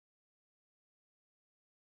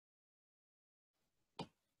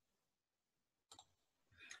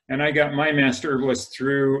And I got my master herbalist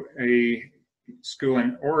through a school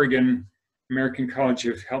in Oregon, American College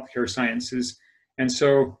of Healthcare Sciences. And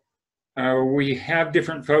so we have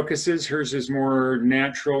different focuses. Hers is more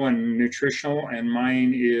natural and nutritional, and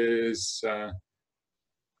mine is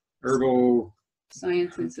herbal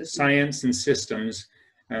science and systems.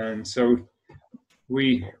 And so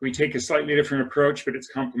we take a slightly different approach, but it's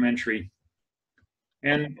complementary.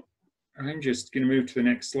 And I'm just going to move to the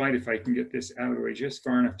next slide if I can get this out of the way just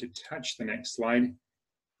far enough to touch the next slide.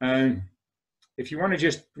 If you want to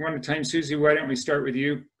just one at a time, Susie, why don't we start with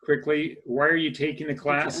you quickly? Why are you taking the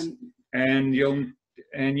class? And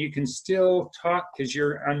you can still talk because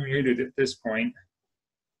you're unmuted at this point.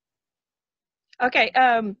 Okay.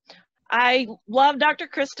 I love Dr.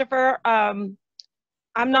 Christopher. I'm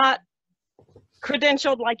not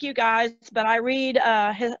credentialed like you guys, but I read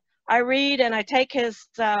and I take his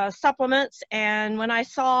supplements. And when I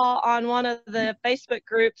saw on one of the Facebook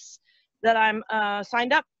groups that I'm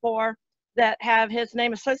signed up for that have his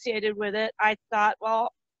name associated with it, I thought,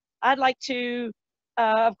 well, I'd like to,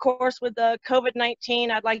 of course, with the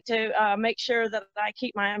COVID-19, I'd like to make sure that I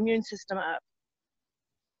keep my immune system up.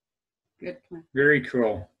 Good plan. Very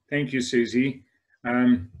cool. Thank you, Susie.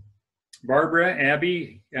 Barbara,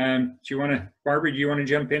 Abby, Barbara, do you want to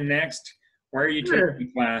jump in next? Why are you Sure. taking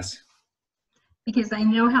the class? Because I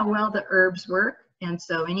know how well the herbs work, and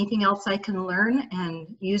so anything else I can learn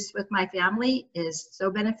and use with my family is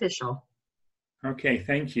so beneficial. Okay,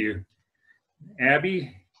 thank you.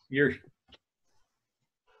 Abby,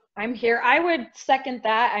 I'm here. I would second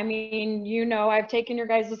that. I mean, you know, I've taken your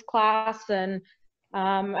guys' class, and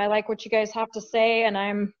I like what you guys have to say, and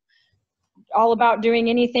I'm all about doing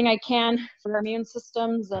anything I can for our immune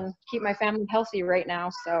systems and keep my family healthy right now.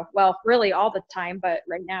 So, well, really all the time, but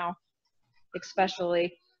right now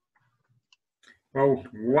especially. Oh,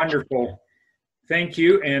 wonderful. Thank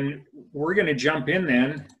you. And we're going to jump in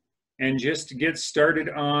then and just get started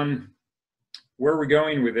on where we're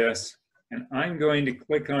going with this. And I'm going to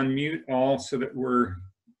click on mute all so that we're,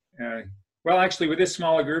 well, actually with this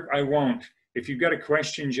smaller group, I won't. If you've got a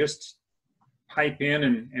question, just pipe in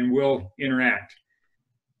and we'll interact.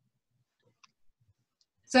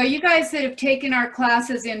 So you guys that have taken our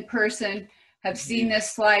classes in person have seen this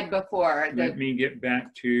slide before. Let me get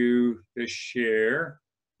back to the share.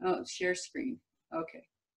 Oh, share screen. Okay.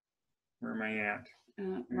 Where am I at?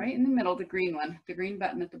 Right in the middle, the green one, the green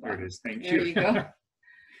button at the bottom. There it is. Thank you. There you go.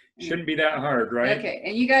 Shouldn't be that hard, right? Okay,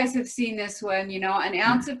 and you guys have seen this one. You know, an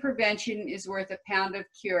ounce of prevention is worth a pound of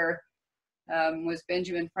cure, was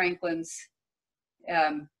Benjamin Franklin's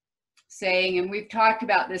saying, and we've talked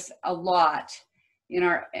about this a lot in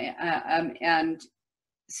our and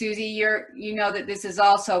Susie, you know that this is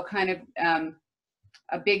also kind of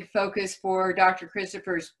a big focus for Dr.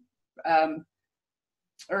 Christopher's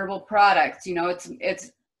herbal products. You know,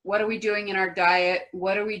 it's what are we doing in our diet?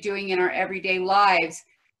 What are we doing in our everyday lives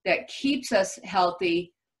that keeps us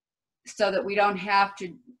healthy, so that we don't have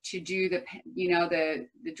to do the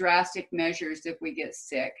drastic measures if we get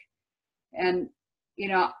sick. And you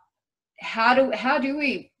know, how do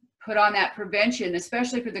we put on that prevention,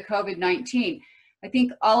 especially for the COVID-19? I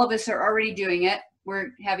think all of us are already doing it. We're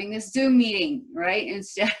having this Zoom meeting, right?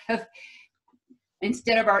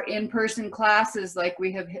 Instead of our in-person classes like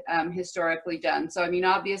we have historically done. So, I mean,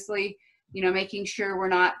 obviously, you know, making sure we're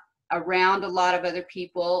not around a lot of other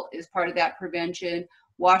people is part of that prevention.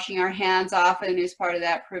 Washing our hands often is part of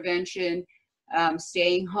that prevention.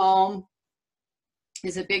 Staying home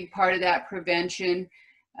is a big part of that prevention.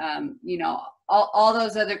 You know, all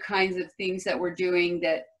those other kinds of things that we're doing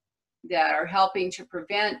that are helping to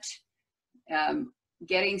prevent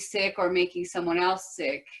getting sick or making someone else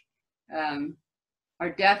sick are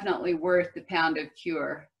definitely worth the pound of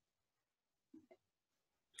cure.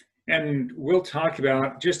 And we'll talk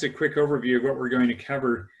about just a quick overview of what we're going to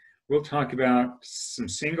cover. We'll talk about some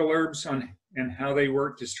single herbs and how they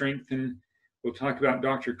work to strengthen. We'll talk about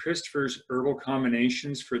Dr. Christopher's herbal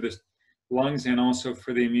combinations for the lungs and also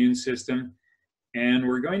for the immune system. And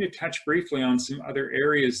we're going to touch briefly on some other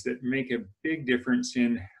areas that make a big difference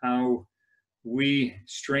in how we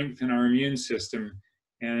strengthen our immune system.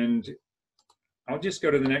 And I'll just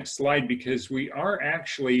go to the next slide because we are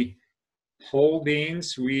actually whole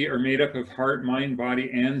beings. We are made up of heart, mind, body,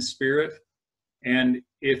 and spirit. And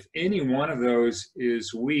if any one of those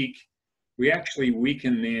is weak, we actually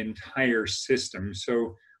weaken the entire system.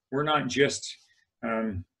 So we're not just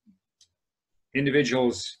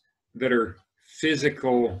individuals that are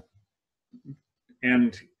physical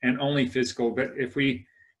and only physical, but if we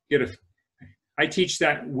get I teach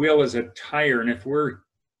that will as a tire, and if we're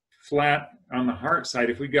flat on the heart side,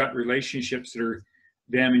 if we've got relationships that are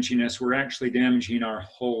damaging us, we're actually damaging our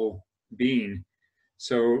whole being.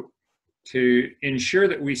 So to ensure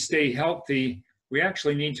that we stay healthy, we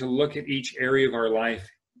actually need to look at each area of our life.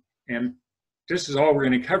 And this is all we're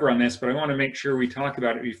going to cover on this, but I want to make sure we talk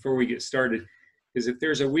about it before we get started, is if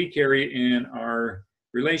there's a weak area in our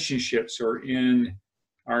relationships or in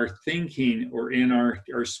our thinking or in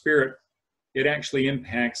our spirit, it actually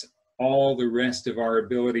impacts all the rest of our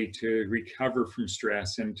ability to recover from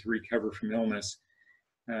stress and to recover from illness.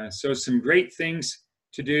 So some great things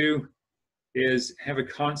to do is have a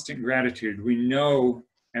constant gratitude. We know,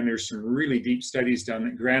 and there's some really deep studies done,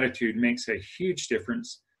 that gratitude makes a huge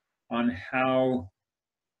difference on how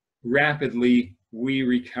rapidly we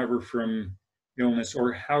recover from illness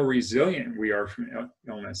or how resilient we are from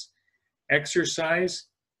illness. Exercise,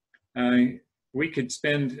 we could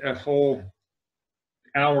spend a whole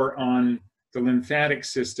hour on the lymphatic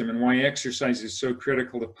system and why exercise is so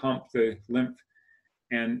critical to pump the lymph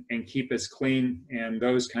and keep us clean and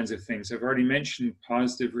those kinds of things. I've already mentioned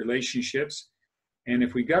positive relationships. And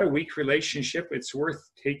if we got a weak relationship, it's worth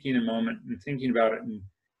taking a moment and thinking about it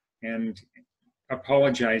and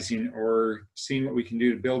apologizing or seeing what we can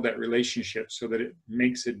do to build that relationship so that it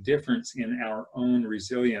makes a difference in our own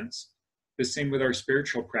resilience. The same with our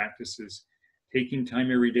spiritual practices. Taking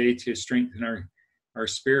time every day to strengthen our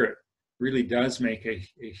spirit really does make a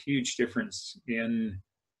huge difference in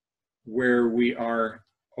where we are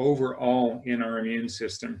overall in our immune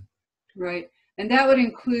system. Right. And that would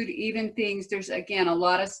include even things, there's again a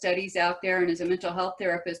lot of studies out there, and as a mental health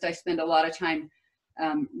therapist, I spend a lot of time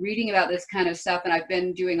reading about this kind of stuff, and I've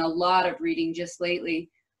been doing a lot of reading just lately.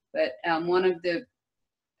 But one of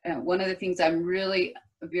the things I'm really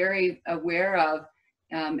very aware of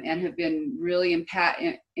and have been really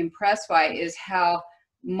impressed by is how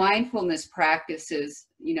mindfulness practices,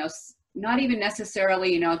 not even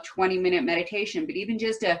necessarily 20-minute meditation, but even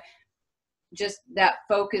just that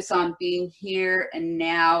focus on being here and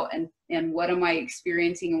now and what am I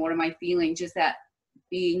experiencing and what am I feeling, just that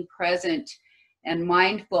being present and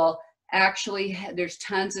mindful. Actually, there's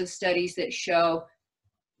tons of studies that show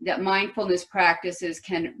that mindfulness practices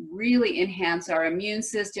can really enhance our immune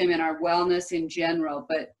system and our wellness in general,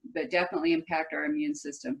 but definitely impact our immune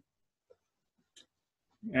system.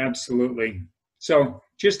 Absolutely. So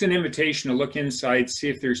just an invitation to look inside, see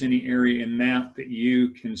if there's any area in that you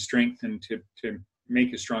can strengthen to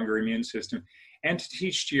make a stronger immune system, and to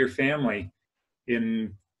teach to your family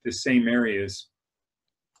in the same areas.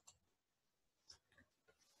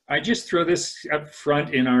 I just throw this up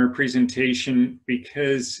front in our presentation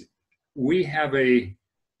because we have a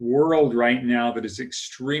world right now that is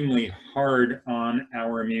extremely hard on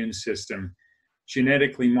our immune system.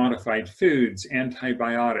 Genetically modified foods,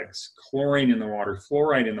 antibiotics, chlorine in the water,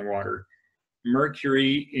 fluoride in the water,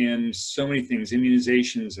 mercury in so many things,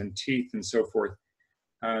 immunizations and teeth and so forth,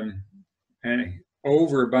 and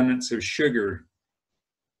overabundance of sugar,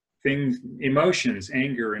 things, emotions,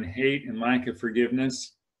 anger and hate and lack of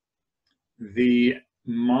forgiveness. The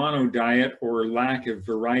mono diet or lack of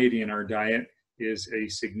variety in our diet is a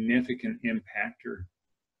significant impactor.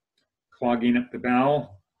 Clogging up the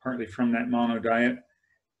bowel, partly from that mono diet,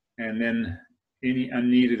 and then any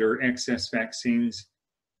unneeded or excess vaccines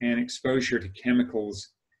and exposure to chemicals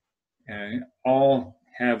all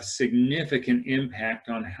have significant impact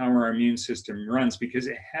on how our immune system runs, because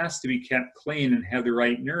it has to be kept clean and have the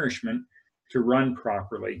right nourishment to run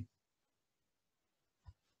properly.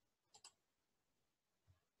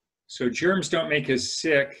 So germs don't make us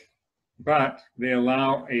sick, but they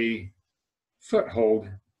allow a foothold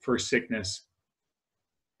for sickness.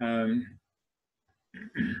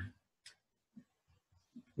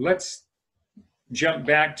 Let's jump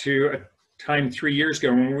back to a time 3 years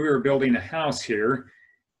ago when we were building a house here,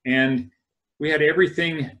 and we had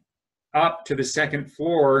everything up to the second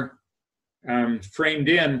floor framed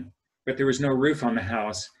in, but there was no roof on the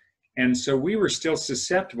house. And so we were still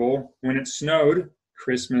susceptible when it snowed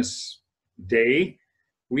Christmas Day.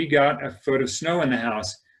 We got a foot of snow in the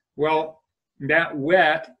house. Well, that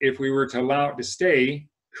wet, if we were to allow it to stay,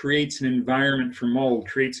 creates an environment for mold,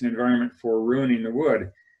 creates an environment for ruining the wood.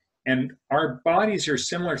 And our bodies are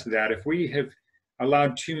similar to that. If we have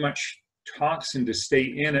allowed too much toxin to stay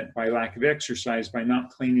in it by lack of exercise, by not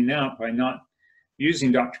cleaning out, by not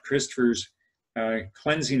using Dr. Christopher's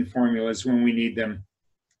cleansing formulas when we need them,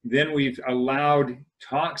 then we've allowed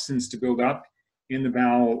toxins to build up in the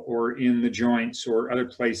bowel or in the joints or other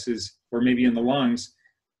places, or maybe in the lungs,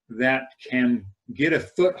 that can get a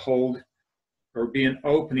foothold or be an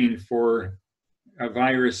opening for a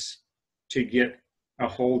virus to get a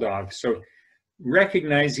hold of. So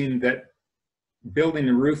recognizing that building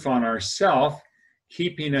the roof on ourselves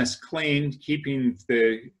keeping us clean, keeping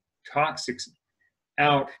the toxics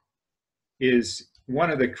out is one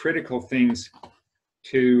of the critical things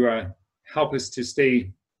to help us to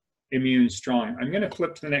stay immune strong. I'm going to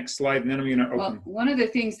flip to the next slide, and then I'm going to open. Well, one of the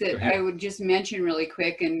things that I would just mention really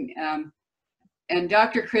quick, and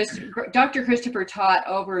Dr. Christopher taught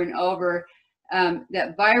over and over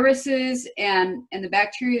that viruses and the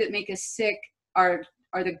bacteria that make us sick are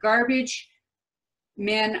the garbage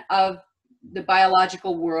men of the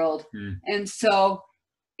biological world. And so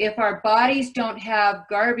if our bodies don't have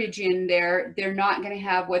garbage in there, they're not going to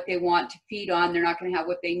have what they want to feed on. They're not going to have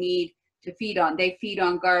what they need to feed on. They feed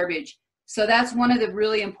on garbage. So that's one of the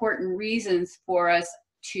really important reasons for us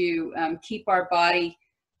to keep our body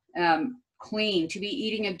clean, to be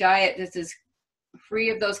eating a diet that's as free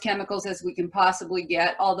of those chemicals as we can possibly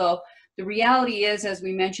get. Although the reality is, as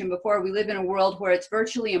we mentioned before, we live in a world where it's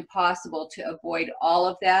virtually impossible to avoid all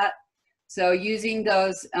of that. So using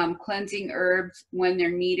those cleansing herbs when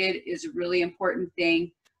they're needed is a really important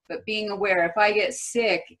thing. But being aware, if I get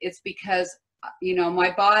sick, it's because, you know,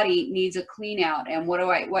 my body needs a clean out, and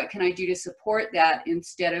what can I do to support that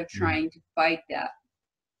instead of trying to fight that?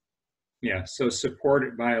 Yeah, so support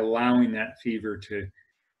it by allowing that fever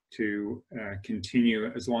to continue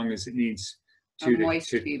as long as it needs to.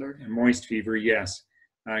 Moist fever. Moist fever, yes.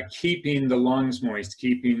 Keeping the lungs moist,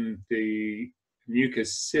 keeping the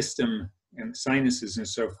mucus system and sinuses and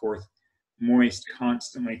so forth moist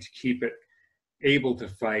constantly to keep it able to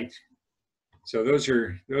fight. So those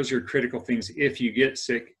are critical things if you get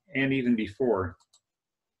sick and even before.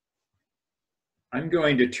 I'm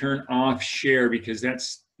going to turn off share because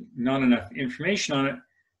that's not enough information on it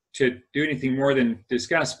to do anything more than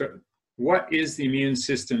discuss. But what is the immune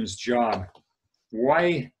system's job?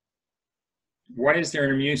 Why is there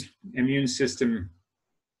an immune system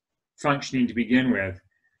functioning to begin with?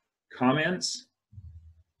 Comments?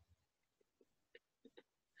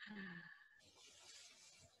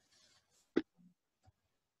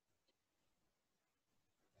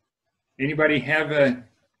 Anybody have an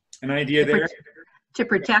idea there? To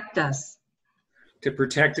protect us. To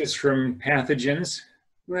protect us from pathogens.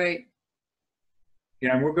 Right.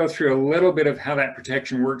 Yeah, and we'll go through a little bit of how that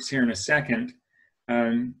protection works here in a second.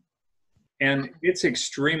 And it's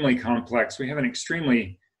extremely complex. We have an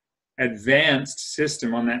extremely advanced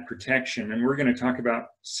system on that protection, and we're going to talk about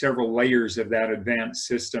several layers of that advanced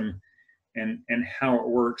system and how it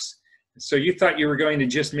works. So you thought you were going to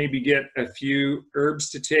just maybe get a few herbs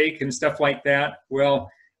to take and stuff like that. Well,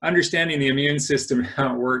 understanding the immune system,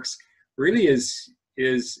 how it works, really is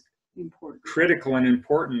Important. critical and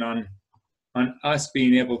important on us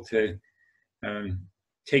being able to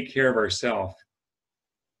take care of ourselves.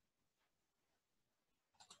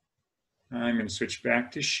 I'm going to switch back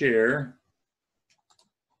to share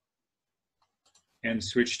and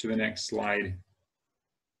switch to the next slide.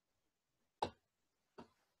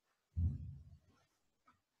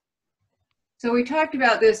 So we talked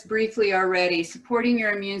about this briefly already, supporting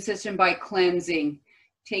your immune system by cleansing,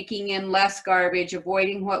 taking in less garbage,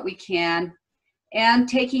 avoiding what we can, and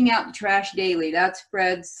taking out the trash daily. That's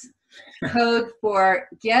Fred's code for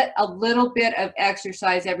get a little bit of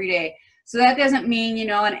exercise every day. So that doesn't mean, you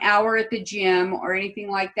know, an hour at the gym or anything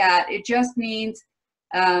like that. It just means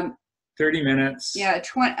 30 minutes. Yeah,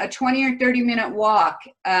 a 20 or 30 minute walk.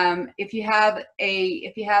 If you have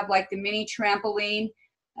like the mini trampoline,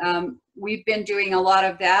 we've been doing a lot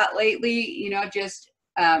of that lately, you know, just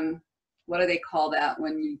what do they call that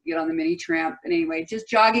when you get on the mini tramp? And anyway, just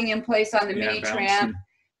jogging in place on the mini tramp.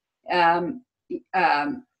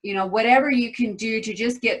 You know, whatever you can do to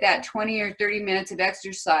just get that 20 or 30 minutes of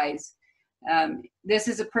exercise. This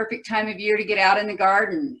is a perfect time of year to get out in the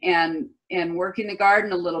garden and work in the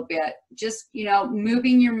garden a little bit. Just, you know,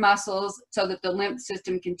 moving your muscles so that the lymph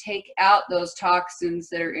system can take out those toxins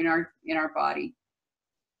that are in our body.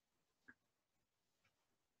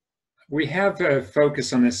 We have a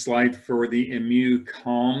focus on this slide for the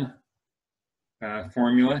Immu-Calm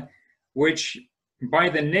formula, which by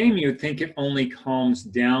the name you'd think it only calms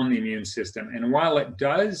down the immune system. And while it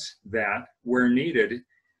does that where needed,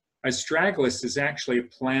 astragalus is actually a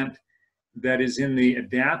plant that is in the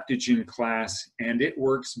adaptogen class, and it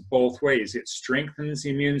works both ways. It strengthens the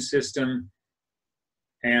immune system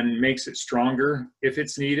and makes it stronger if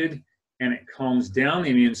it's needed, and it calms down the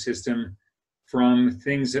immune system from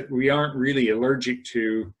things that we aren't really allergic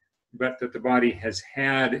to, but that the body has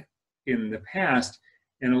had in the past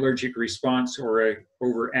an allergic response or an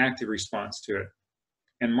overactive response to it.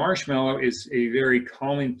 And marshmallow is a very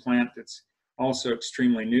calming plant that's also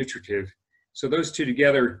extremely nutritive. So those two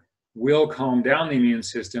together will calm down the immune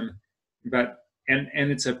system, but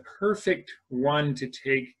And it's a perfect one to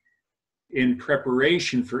take in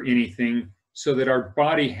preparation for anything, so that our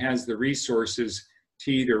body has the resources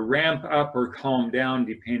to either ramp up or calm down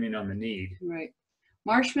depending on the need. Right.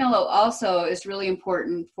 Marshmallow also is really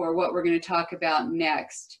important for what we're going to talk about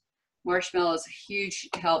next. Marshmallow is a huge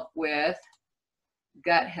help with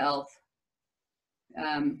gut health.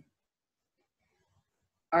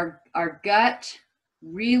 Our gut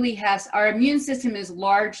really has, our immune system is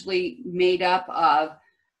largely made up of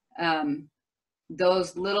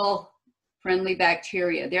those little friendly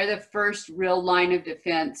bacteria. They're the first real line of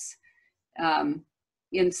defense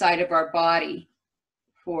inside of our body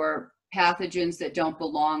for pathogens that don't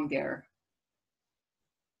belong there.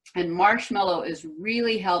 And marshmallow is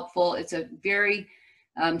really helpful. It's a very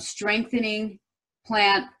strengthening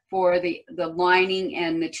plant for the lining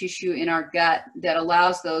and the tissue in our gut that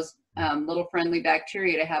allows those little friendly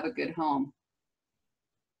bacteria to have a good home.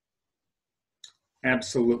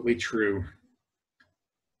 Absolutely true.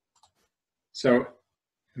 So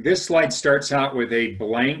this slide starts out with a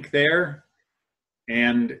blank there,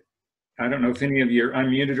 and I don't know if any of you are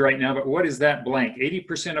unmuted right now, but what is that blank?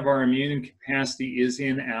 80% of our immune capacity is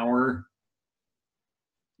in our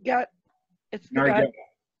Gut. It's the our gut. gut.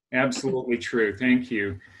 Absolutely true. Thank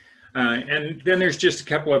you. And then there's just a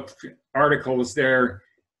couple of articles there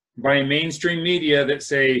by mainstream media that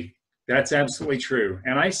say that's absolutely true.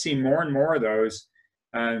 And I see more and more of those.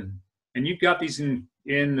 And you've got these in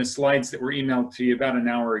the slides that were emailed to you about an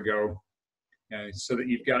hour ago, so that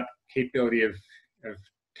you've got capability of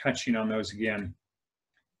touching on those again.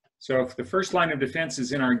 So if the first line of defense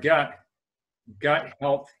is in our gut, gut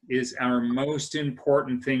health is our most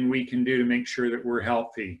important thing we can do to make sure that we're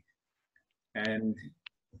healthy. And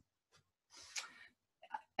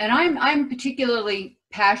I'm particularly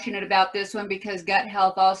passionate about this one because gut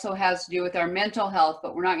health also has to do with our mental health,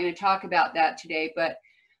 but we're not going to talk about that today. But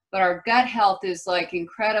our gut health is like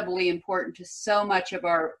incredibly important to so much of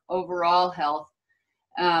our overall health.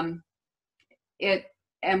 And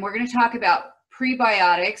we're going to talk about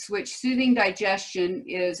prebiotics, which Soothing Digestion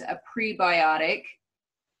is a prebiotic.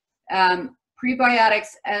 Prebiotics,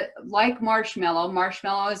 like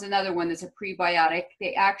marshmallow is another one that's a prebiotic.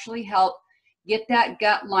 They actually help get that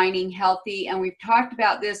gut lining healthy. And we've talked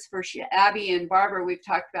about this for Abby and Barbara. We've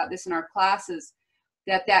talked about this in our classes,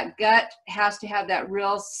 that gut has to have that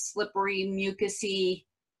real slippery, mucousy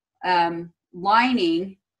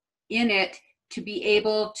lining in it to be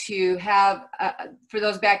able to have, for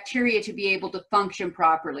those bacteria to be able to function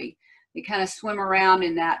properly. They kind of swim around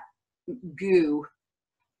in that goo.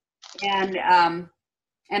 And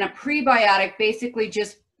a prebiotic basically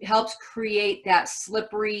just helps create that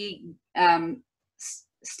slippery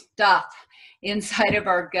stuff inside of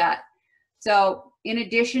our gut. So in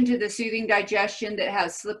addition to the Soothing Digestion that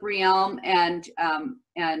has slippery elm and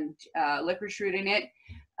licorice root in it,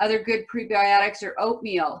 other good prebiotics are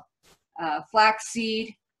oatmeal,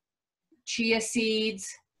 flaxseed, chia seeds,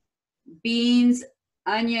 beans,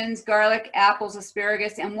 onions, garlic, apples,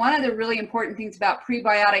 asparagus. And one of the really important things about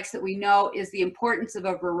prebiotics that we know is the importance of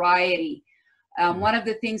a variety. One of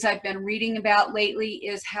the things I've been reading about lately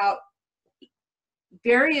is how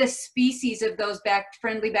various species of those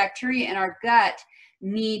friendly bacteria in our gut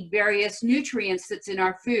need various nutrients that's in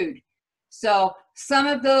our food. So some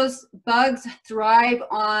of those bugs thrive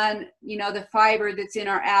on, the fiber that's in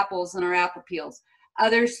our apples and our apple peels.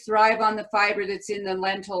 Others thrive on the fiber that's in the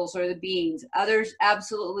lentils or the beans. Others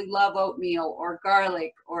absolutely love oatmeal or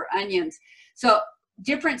garlic or onions. So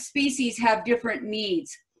different species have different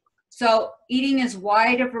needs. So eating as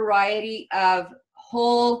wide a variety of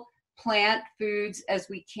whole plant foods as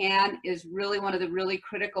we can is really one of the really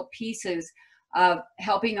critical pieces of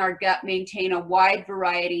helping our gut maintain a wide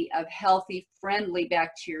variety of healthy, friendly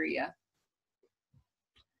bacteria.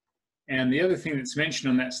 And the other thing that's mentioned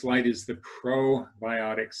on that slide is the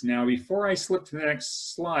probiotics. Now, before I slip to the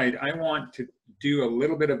next slide, I want to do a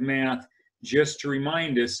little bit of math just to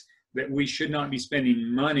remind us that we should not be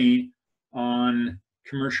spending money on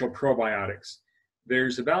commercial probiotics.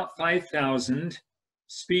 There's about 5,000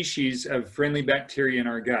 species of friendly bacteria in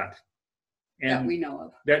our gut. And that we know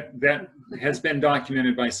of. That has been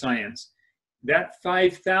documented by science. That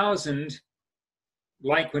 5,000,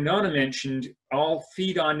 like Winona mentioned, all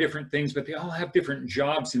feed on different things, but they all have different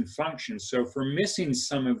jobs and functions. So if we're missing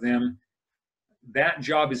some of them, that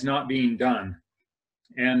job is not being done.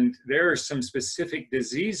 And there are some specific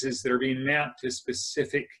diseases that are being mapped to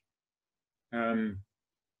specific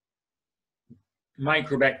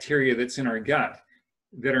microbacteria that's in our gut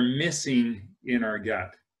that are missing in our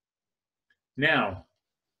gut. Now,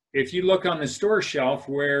 if you look on the store shelf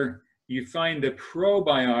where you find the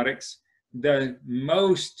probiotics,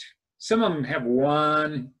 some of them have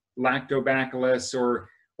one lactobacillus or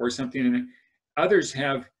something in it. Others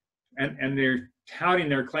have, and they're touting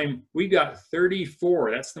their claim, we got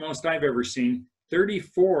 34, that's the most I've ever seen,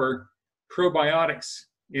 34 probiotics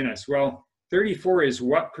in us. Well, 34 is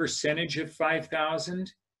what percentage of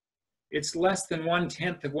 5,000? It's less than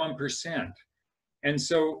 1/10 of 1%. And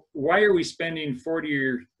so why are we spending 40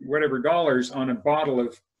 or whatever dollars on a bottle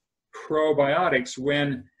of probiotics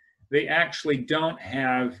when they actually don't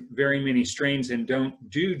have very many strains and don't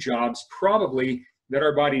do jobs probably that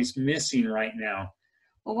our body's missing right now?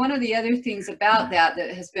 Well, one of the other things about that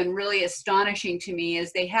has been really astonishing to me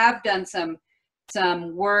is they have done some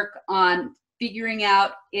work on figuring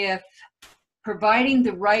out if providing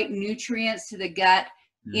the right nutrients to the gut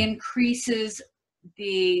increases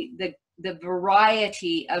the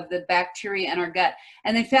variety of the bacteria in our gut.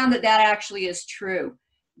 And they found that actually is true.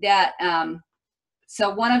 That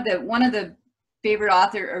so one of the favorite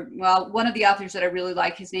one of the authors that I really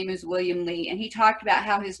like, his name is William Lee, and he talked about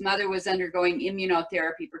how his mother was undergoing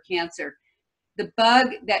immunotherapy for cancer. The bug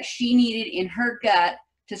that she needed in her gut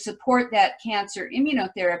to support that cancer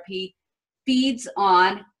immunotherapy feeds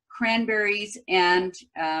on cranberries and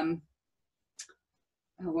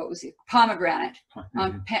what was it? Pomegranate.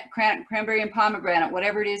 Cranberry and pomegranate,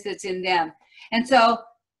 whatever it is that's in them. And so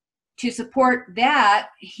to support that,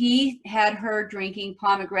 he had her drinking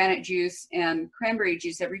pomegranate juice and cranberry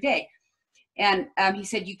juice every day. And he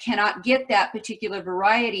said, you cannot get that particular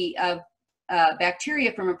variety of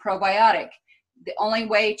bacteria from a probiotic. The only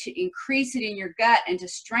way to increase it in your gut and to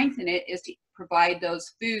strengthen it is to provide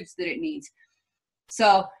those foods that it needs.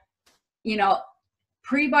 So, you know,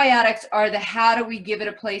 prebiotics are the how do we give it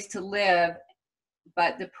a place to live,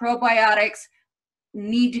 but the probiotics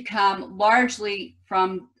need to come largely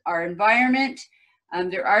from our environment.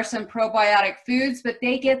 There are some probiotic foods, but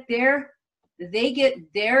they get their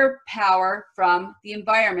power from the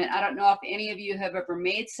environment. I don't know if any of you have ever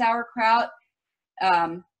made sauerkraut.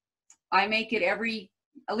 I make it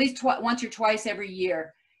at least once or twice every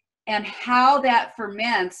year. And how that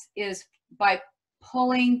ferments is by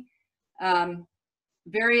pulling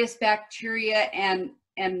various bacteria and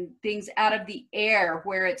things out of the air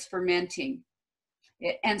where it's fermenting.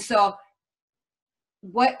 And so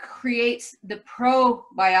what creates the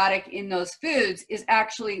probiotic in those foods is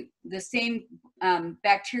actually the same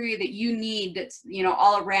bacteria that you need, that's, you know,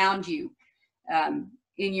 all around you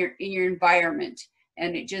in your environment.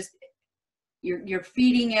 And it just, you're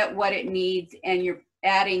feeding it what it needs, and you're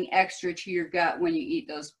adding extra to your gut when you eat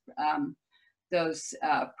those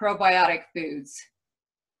probiotic foods.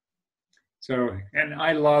 So, and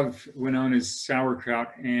I love Winona's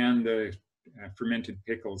sauerkraut and the fermented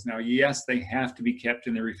pickles. Now, yes, they have to be kept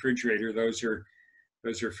in the refrigerator. Those are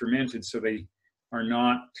fermented, so they are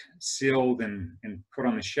not sealed and put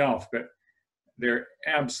on the shelf, but they're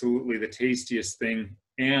absolutely the tastiest thing.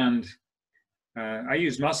 And I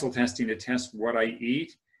use muscle testing to test what I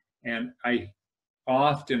eat, and I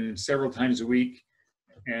often, several times a week,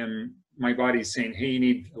 and my body's saying, hey, you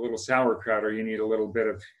need a little sauerkraut, or you need a little bit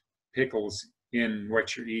of pickles in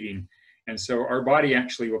what you're eating. And so our body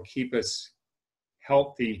actually will keep us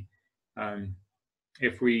healthy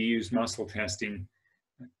if we use muscle testing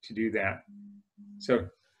to do that. So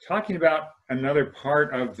talking about another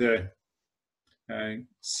part of the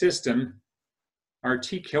system, our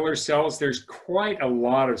T killer cells, there's quite a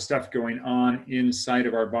lot of stuff going on inside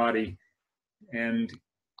of our body. And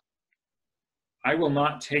I will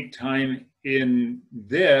not take time in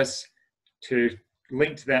this to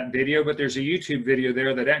link to that video, but there's a YouTube video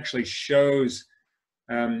there that actually shows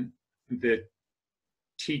the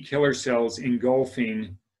T killer cells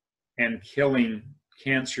engulfing and killing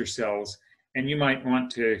cancer cells. And you might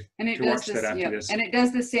want to watch that after this. And it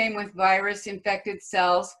does the same with virus infected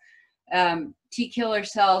cells. T killer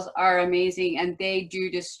cells are amazing, and they do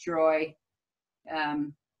destroy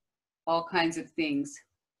all kinds of things.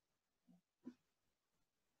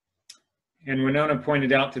 And Winona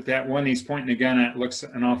pointed out that one he's pointing a gun at looks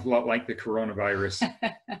an awful lot like the coronavirus.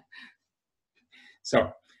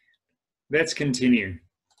 So let's continue.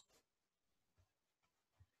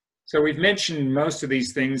 So we've mentioned most of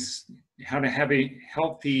these things, how to have a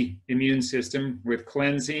healthy immune system with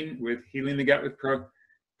cleansing, with healing the gut with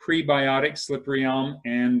prebiotics, slippery elm,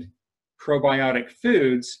 and probiotic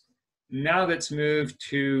foods. Now let's move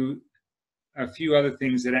to a few other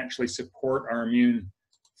things that actually support our immune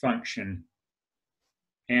function.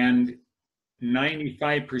 And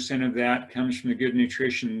 95% of that comes from the good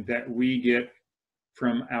nutrition that we get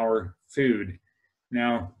from our food.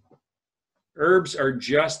 Now, herbs are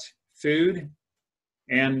just food,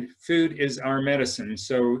 And food is our medicine.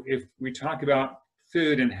 So if we talk about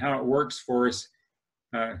food and how it works for us,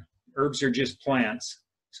 herbs are just plants.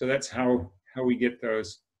 So that's how we get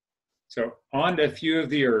those. So on to a few of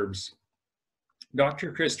the herbs.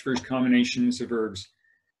 Dr. Christopher's combinations of herbs.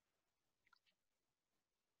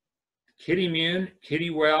 Kitty Mune, Kitty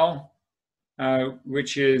Well,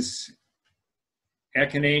 which is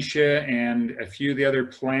echinacea and a few of the other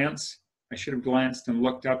plants. I should have glanced and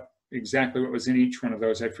looked up exactly what was in each one of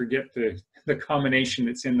those. I forget the combination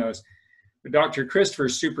that's in those. But Dr.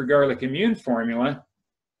 Christopher's Super Garlic Immune Formula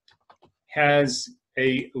has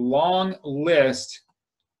a long list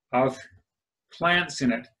of plants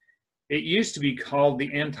in it. It used to be called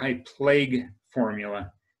the anti-plague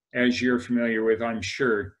formula, as you're familiar with, I'm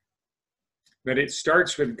sure. But it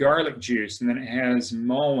starts with garlic juice, and then it has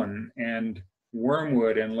mullein and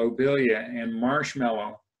wormwood and lobelia and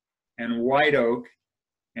marshmallow and white oak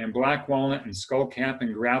and black walnut and skullcap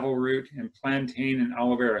and gravel root and plantain and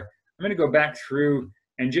aloe vera. I'm going to go back through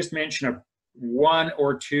and just mention one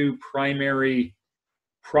or two primary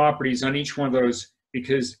properties on each one of those,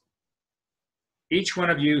 because each one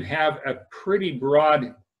of you have a pretty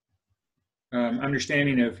broad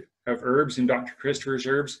understanding of herbs and Dr. Christopher's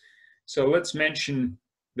herbs. So let's mention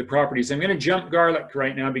the properties. I'm going to jump garlic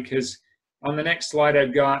right now because on the next slide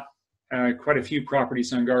I've got quite a few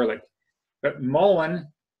properties on garlic. But mullein,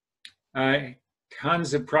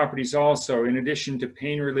 tons of properties also, in addition to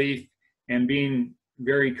pain relief and being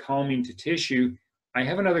very calming to tissue. I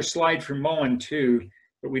have another slide for mullein too,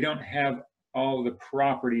 but we don't have all the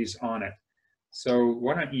properties on it. So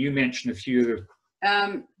why don't you mention a few of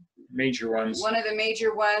the major ones? One of the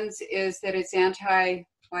major ones is that it's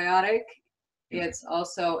antibiotic. It's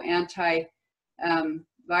also antiviral,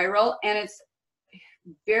 and it's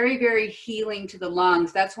very, very healing to the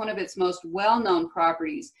lungs. That's one of its most well-known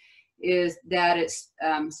properties, is that it's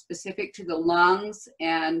specific to the lungs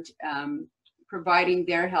and providing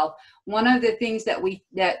their health. One of the things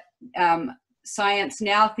that science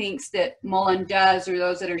now thinks that mullein does, or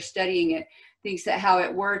those that are studying it, thinks that how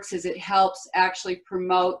it works is it helps actually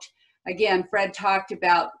promote, again, Fred talked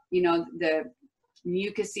about, you know, the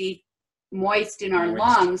mucousy, moist in our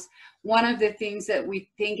lungs. One of the things that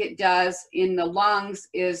we think it does in the lungs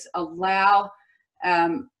is allow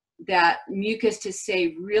that mucus to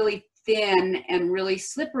stay really thin and really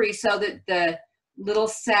slippery, so that the little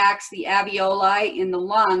sacs, the alveoli in the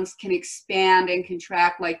lungs, can expand and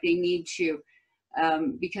contract like they need to,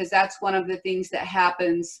 because that's one of the things that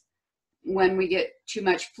happens when we get too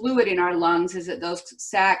much fluid in our lungs, is that those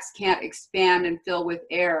sacs can't expand and fill with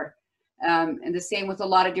air. And the same with a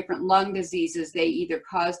lot of different lung diseases. They either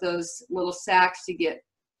cause those little sacs to get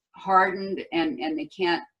hardened and they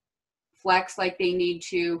can't flex like they need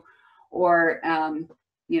to, or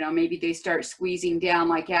you know, maybe they start squeezing down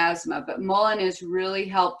like asthma. But mullein is really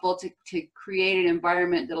helpful to create an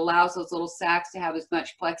environment that allows those little sacs to have as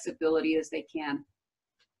much flexibility as they can.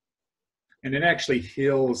 And it actually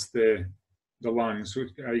heals the lungs.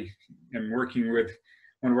 I am working with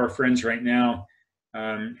one of our friends right now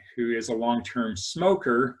who is a long-term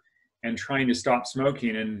smoker and trying to stop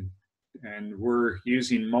smoking, and we're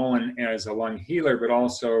using mullein as a lung healer, but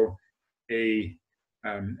also a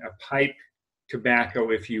pipe tobacco,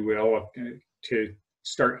 if you will, to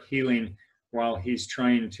start healing while he's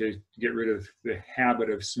trying to get rid of the habit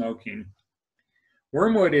of smoking.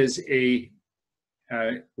 Wormwood is a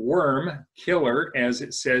worm killer, as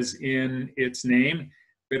it says in its name,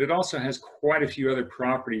 but it also has quite a few other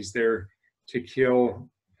properties there to kill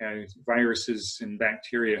viruses and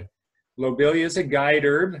bacteria. Lobelia is a guide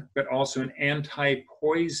herb, but also an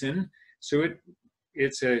anti-poison. So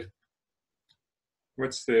it's a,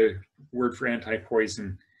 what's the word for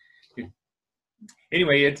anti-poison?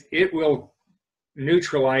 Anyway, it will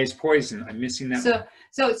neutralize poison. I'm missing that.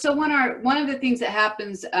 So one of the things that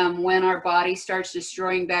happens when our body starts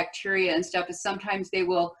destroying bacteria and stuff is sometimes they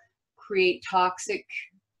will create toxic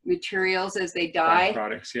materials as they die.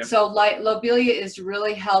 Products, yeah. So lobelia is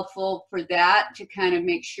really helpful for that, to kind of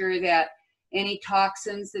make sure that any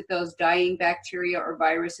toxins that those dying bacteria or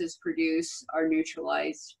viruses produce are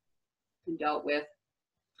neutralized and dealt with.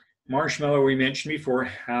 Marshmallow, we mentioned before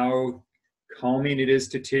how calming it is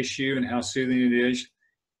to tissue and how soothing it is.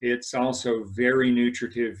 It's also very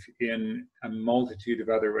nutritive in a multitude of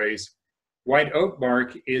other ways. White oak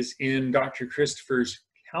bark is in Dr. Christopher's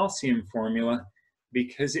calcium formula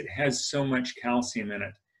because it has so much calcium in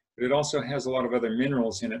it. But it also has a lot of other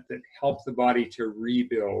minerals in it that help the body to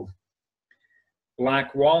rebuild.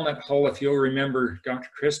 Black walnut hull, if you'll remember Dr.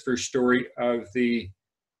 Christopher's story of the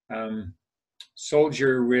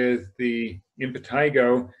soldier with the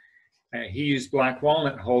impetigo, He used black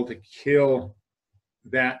walnut hull to kill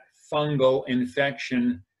that fungal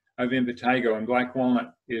infection of impetigo, and black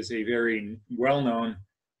walnut is a very well-known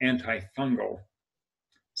antifungal.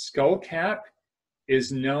 Skullcap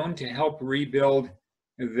is known to help rebuild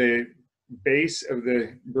the base of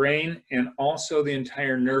the brain and also the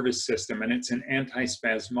entire nervous system, and it's an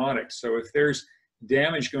antispasmodic. So if there's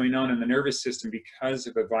damage going on in the nervous system because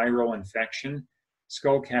of a viral infection,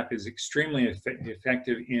 skullcap is extremely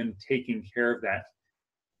effective in taking care of that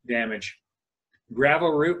damage.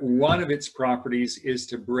 Gravel root, one of its properties is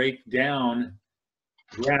to break down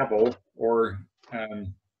gravel or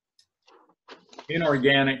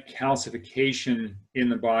inorganic calcification in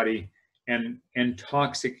the body and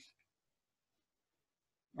toxic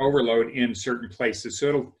overload in certain places.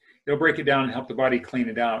 So it'll break it down and help the body clean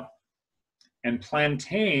it out. And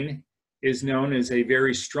plantain is known as a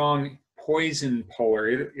very strong poison puller.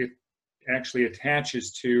 It actually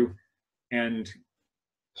attaches to and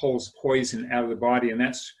pulls poison out of the body, and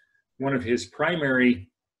that's one of his primary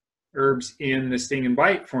herbs in the Sting and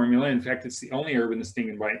Bite formula. In fact, it's the only herb in the Sting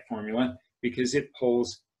and Bite formula because it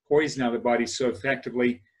pulls poison out of the body so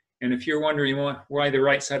effectively. And if you're wondering why the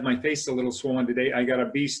right side of my face is a little swollen today, I got a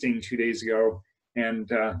bee sting 2 days ago, and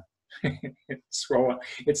it's swollen.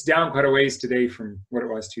 It's down quite a ways today from what it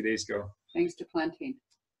was 2 days ago. Thanks to plantain.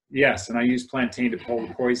 Yes, and I use plantain to pull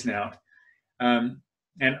the poison out. And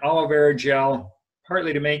aloe vera gel,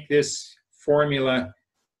 partly to make this formula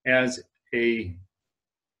as a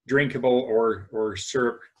drinkable or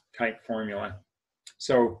syrup type formula.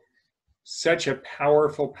 So such a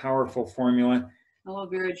powerful, powerful formula. Aloe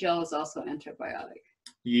vera gel is also antibiotic.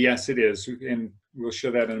 Yes, it is, and we'll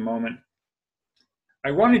show that in a moment.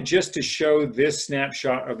 I wanted just to show this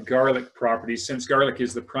snapshot of garlic properties, since garlic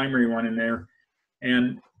is the primary one in there.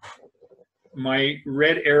 And my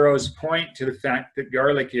red arrows point to the fact that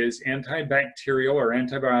garlic is antibacterial or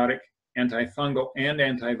antibiotic, antifungal, and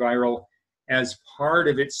antiviral as part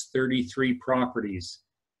of its 33 properties.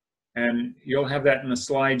 And you'll have that in the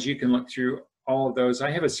slides. You can look through all of those.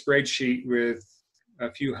 I have a spreadsheet with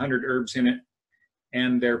a few hundred herbs in it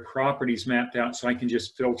and their properties mapped out, so I can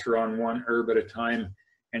just filter on one herb at a time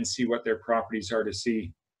and see what their properties are to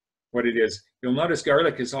see what it is. You'll notice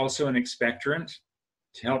garlic is also an expectorant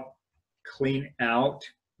to help clean out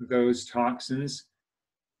those toxins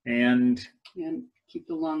and keep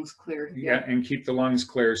the lungs clear. Yeah, and keep the lungs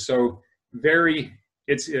clear. So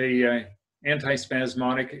it's a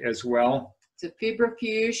antispasmodic as well. It's a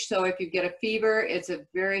febrifuge, so if you get a fever, it's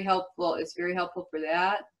very helpful for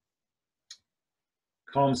that.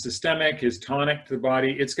 Calms the stomach, is tonic to the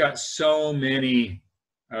body. It's got so many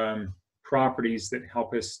properties that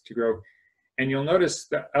help us to grow. And you'll notice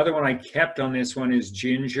the other one I kept on this one is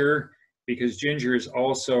ginger, because ginger is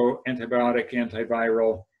also antibiotic,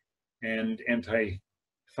 antiviral, and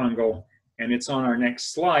antifungal. And it's on our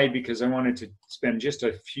next slide because I wanted to spend just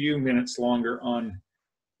a few minutes longer on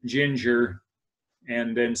ginger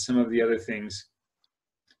and then some of the other things.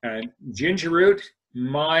 Ginger root,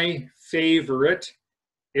 my favorite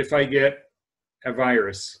if I get a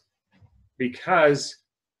virus, because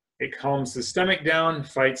it calms the stomach down,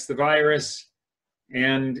 fights the virus,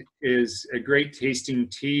 and is a great tasting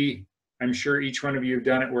tea. I'm sure each one of you have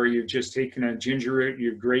done it where you've just taken a ginger root,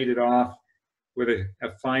 you've grated off with a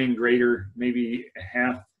fine grater, maybe a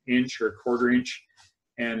 ½ inch or a ¼ inch,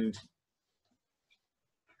 and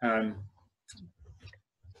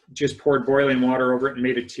just poured boiling water over it and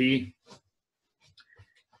made a tea.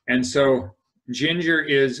 And so ginger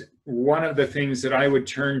is one of the things that I would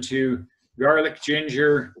turn to. Garlic,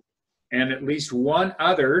 ginger, and at least one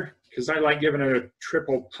other, because I like giving it a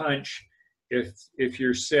triple punch if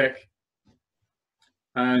you're sick.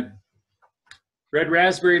 Red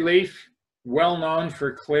raspberry leaf, well known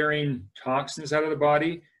for clearing toxins out of the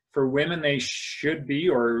body. For women, they should be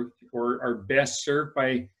or are best served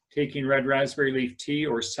by taking red raspberry leaf tea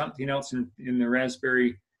or something else in the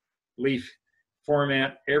raspberry leaf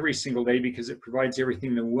format every single day, because it provides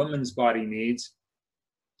everything the woman's body needs.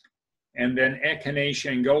 And then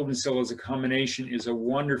echinacea and golden seal as a combination is a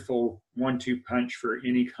wonderful 1-2 punch for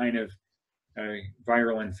any kind of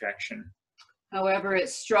viral infection. However,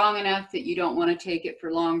 it's strong enough that you don't want to take it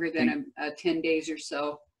for longer than 10 days or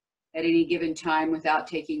so at any given time without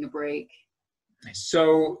taking a break.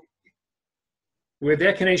 So with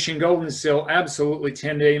echinacea and golden seal, absolutely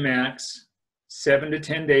 10-day max. 7 to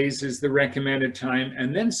 10 days is the recommended time,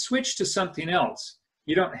 and then switch to something else.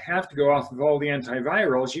 You don't have to go off of all the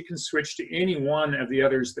antivirals. You can switch to any one of the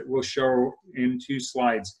others that we'll show in 2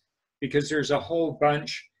 slides, because there's a whole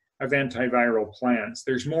bunch of antiviral plants.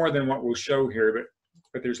 There's more than what we'll show here,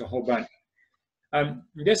 but there's a whole bunch.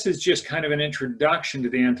 This is just kind of an introduction to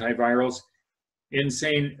the antivirals in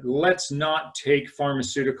saying, let's not take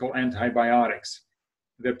pharmaceutical antibiotics.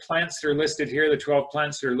 The plants that are listed here, the 12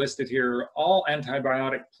 plants that are listed here, are all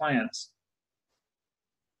antibiotic plants.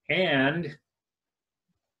 And I'm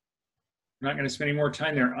not going to spend any more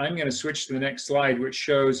time there. I'm going to switch to the next slide, which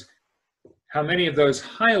shows how many of those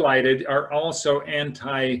highlighted are also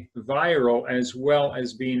antiviral as well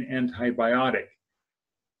as being antibiotic.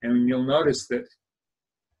 And you'll notice that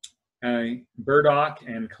burdock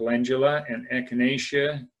and calendula and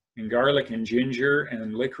echinacea and garlic and ginger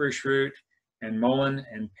and licorice root and mullein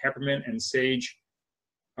and peppermint and sage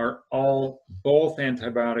are all both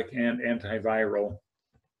antibiotic and antiviral.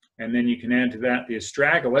 And then you can add to that the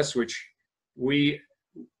astragalus, which we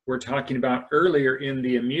were talking about earlier in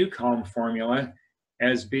the Immucalm formula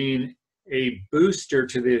as being a booster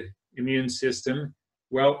to the immune system.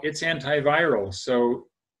 Well, it's antiviral. So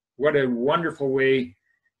what a wonderful way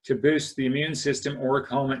to boost the immune system or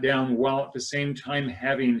calm it down, while at the same time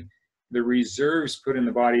having the reserves put in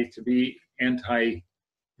the body to be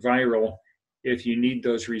antiviral if you need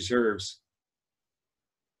those reserves.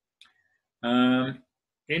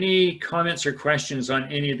 Any comments or questions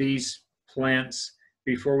on any of these plants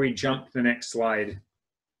before we jump to the next slide?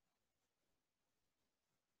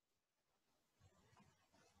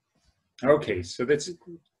 Okay, so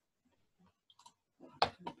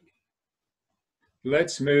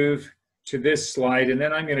let's move to this slide, and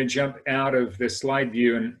then I'm going to jump out of the slide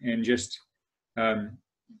view and just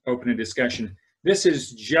open a discussion. This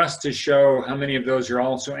is just to show how many of those are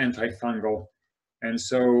also antifungal. And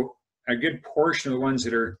so a good portion of the ones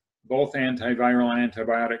that are both antiviral and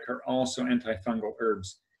antibiotic are also antifungal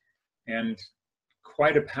herbs. And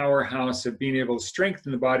quite a powerhouse of being able to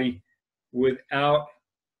strengthen the body without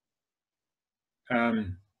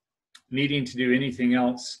needing to do anything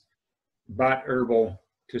else but herbal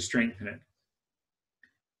to strengthen it.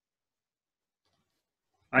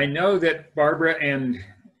 I know that Barbara and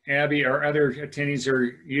Abby, our other attendees, are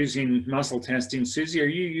using muscle testing. Susie, are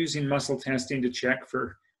you using muscle testing to check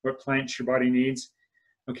for what plants your body needs?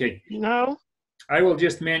 Okay. No. I will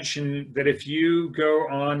just mention that if you go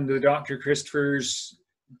on the Dr. Christopher's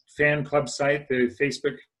fan club site, the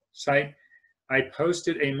Facebook site, I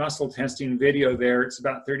posted a muscle testing video there. It's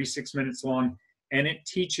about 36 minutes long, and it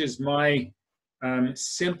teaches my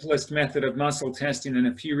simplest method of muscle testing and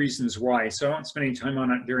a few reasons why. So I won't spend any time on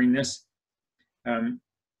it during this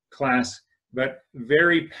class, but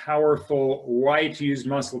very powerful why to use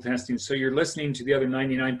muscle testing. So you're listening to the other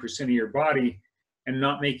 99% of your body and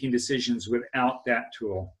not making decisions without that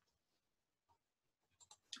tool.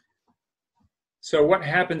 So what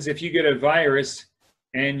happens if you get a virus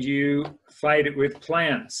and you fight it with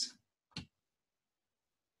plants?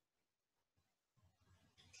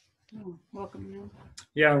 Oh, welcome, Ann.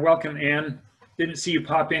 Yeah, welcome, Ann. Didn't see you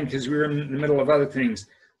pop in because we were in the middle of other things.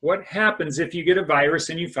 What happens if you get a virus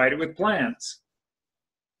and you fight it with plants?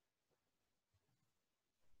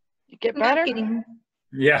 You get You're not better? getting-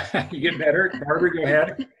 Yeah, you get better. Barbara, go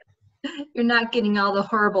ahead. You're not getting all the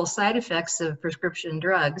horrible side effects of prescription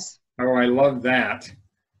drugs. Oh, I love that.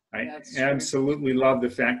 I That's true. absolutely love the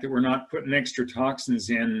fact that we're not putting extra toxins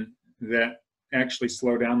in that actually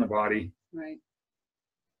slow down the body. Right.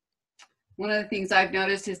 One of the things I've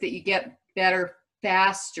noticed is that you get better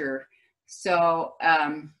faster. So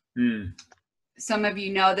some of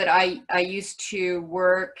you know that I used to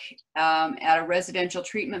work at a residential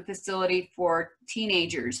treatment facility for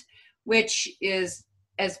teenagers, which is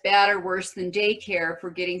as bad or worse than daycare for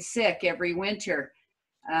getting sick every winter.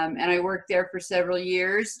 And I worked there for several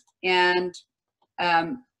years, and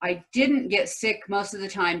I didn't get sick most of the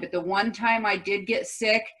time, but the one time I did get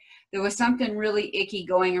sick, there was something really icky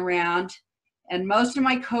going around, and most of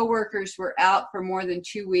my coworkers were out for more than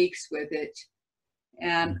 2 weeks with it.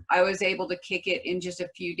 And I was able to kick it in just a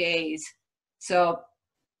few days. So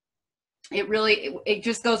it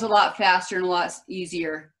just goes a lot faster and a lot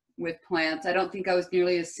easier with plants. I don't think I was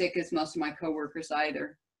nearly as sick as most of my coworkers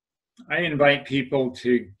either. I invite people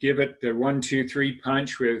to give it the 1, 2, 3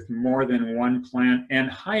 punch with more than one plant and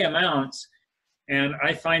high amounts. And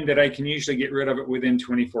I find that I can usually get rid of it within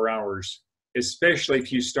 24 hours, especially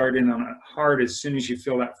if you start in on it hard as soon as you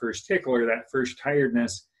feel that first tickle or that first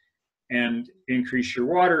tiredness, and increase your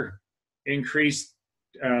water, increase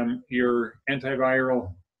your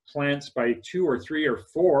antiviral plants by 2 or 3 or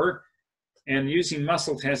 4. And using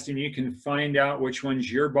muscle testing, you can find out which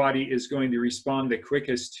ones your body is going to respond the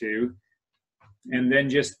quickest to, and then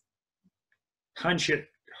just punch it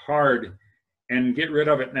hard and get rid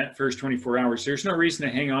of it in that first 24 hours. There's no reason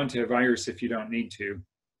to hang on to a virus if you don't need to.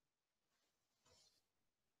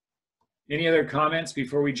 Any other comments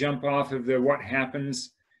before we jump off of the what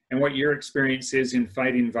happens and what your experience is in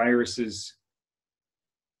fighting viruses?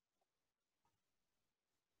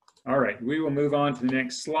 All right, we will move on to the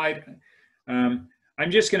next slide. I'm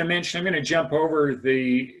just going to mention, I'm going to jump over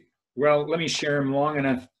the, well, let me share them long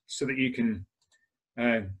enough so that you can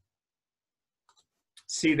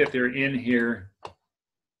see that they're in here.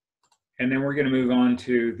 And then we're going to move on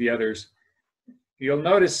to the others. You'll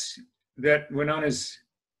notice that Winona's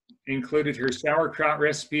included her sauerkraut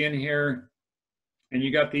recipe in here, and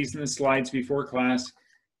you got these in the slides before class.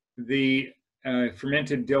 The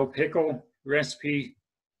fermented dill pickle recipe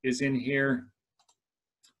is in here.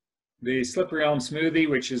 The slippery elm smoothie,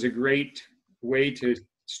 which is a great way to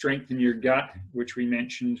strengthen your gut, which we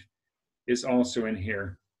mentioned, is also in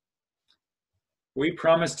here. We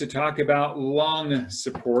promised to talk about lung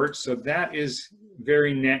support, so that is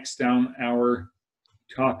very next down our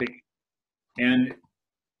topic. And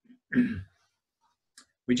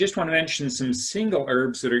we just want to mention some single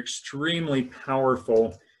herbs that are extremely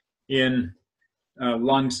powerful in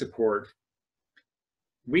lung support.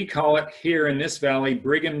 We call it here in this valley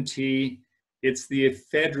Brigham tea. It's the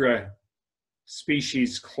ephedra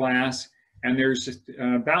species class, and there's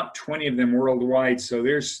about 20 of them worldwide. So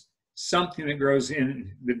there's something that grows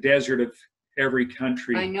in the desert of every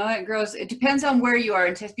country. I know it grows. It depends on where you are.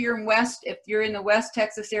 And if you're in the West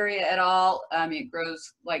Texas area at all, it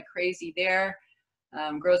grows like crazy there.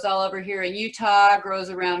 Grows all over here in Utah.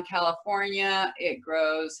 Grows around California. It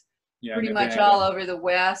grows pretty much all over the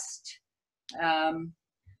West.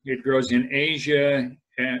 It grows in Asia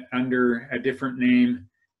under a different name,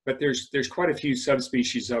 but there's quite a few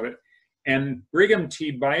subspecies of it. And Brigham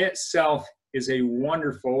tea by itself is a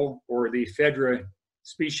wonderful, or the ephedra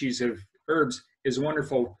species of herbs is a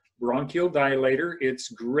wonderful bronchial dilator. It's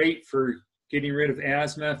great for getting rid of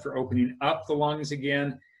asthma, for opening up the lungs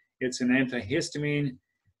again. It's an antihistamine.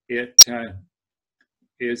 It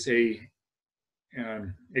is a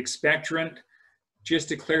expectorant, just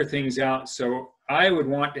to clear things out. So I would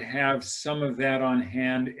want to have some of that on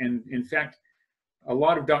hand. And in fact, a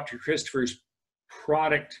lot of Dr. Christopher's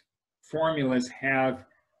product formulas have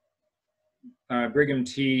Brigham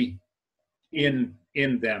tea in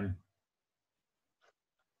them.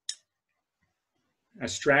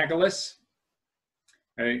 Astragalus,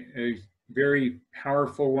 a very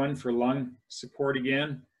powerful one for lung support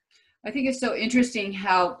again. I think it's so interesting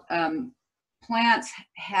how plants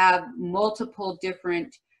have multiple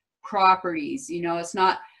different properties. You know, it's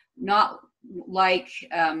not like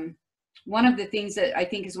one of the things that I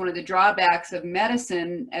think is one of the drawbacks of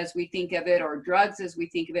medicine as we think of it, or drugs as we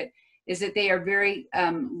think of it, is that they are very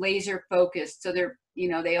laser focused. So they're, you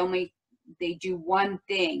know, they do one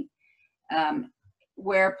thing,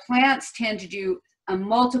 where plants tend to do a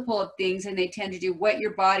multiple of things, and they tend to do what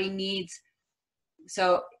your body needs.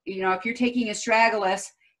 So, you know, if you're taking astragalus,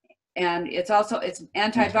 and it's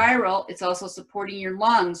antiviral, it's also supporting your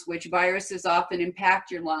lungs, which viruses often impact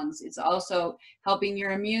your lungs. It's also helping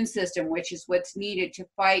your immune system, which is what's needed to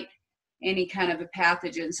fight any kind of a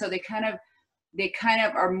pathogen. So they kind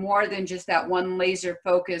of are more than just that one laser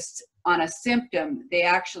focused on a symptom. They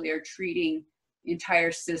actually are treating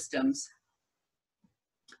entire systems.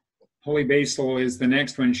 Holy basil is the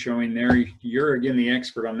next one showing there. You're again the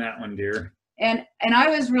expert on that one, dear. And I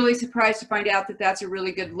was really surprised to find out that that's a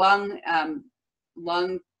really good lung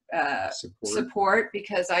support,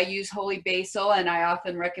 because I use holy basil and I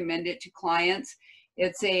often recommend it to clients.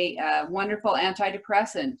 It's a wonderful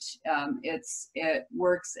antidepressant. It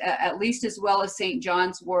works at least as well as St.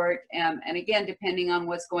 John's wort, and again, depending on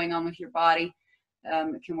what's going on with your body,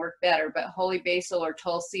 it can work better. But holy basil or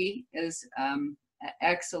tulsi is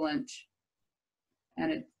excellent,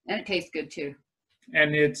 and it tastes good too.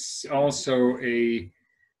 And it's also a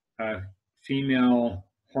female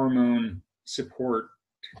hormone support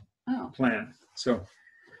plant. So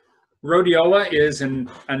rhodiola is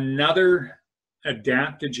another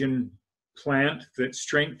adaptogen plant that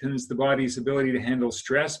strengthens the body's ability to handle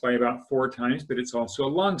stress by about 4 times, but it's also a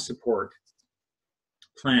lung support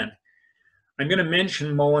plant. I'm going to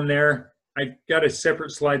mention mullein there. I got a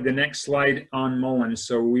separate slide, the next slide on mullein,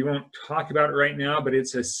 so we won't talk about it right now, but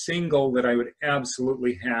it's a single that I would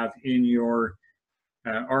absolutely have in your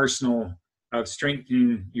arsenal of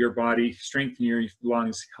strengthening your body, strengthening your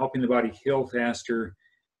lungs, helping the body heal faster.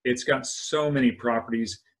 It's got so many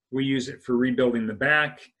properties. We use it for rebuilding the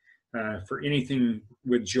back, for anything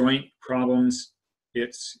with joint problems.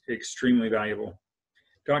 It's extremely valuable.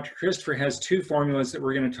 Dr. Christopher has 2 formulas that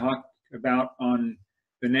we're going to talk about on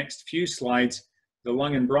the next few slides, the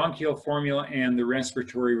lung and bronchial formula and the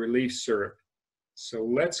respiratory relief syrup. So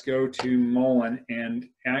let's go to mullein and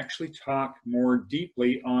actually talk more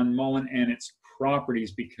deeply on mullein and its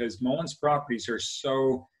properties, because mullein's properties are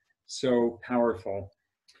so powerful.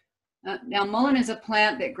 Now, mullein is a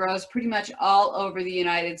plant that grows pretty much all over the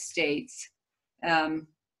United States.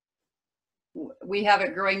 We have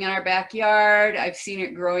it growing in our backyard. I've seen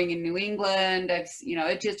it growing in New England.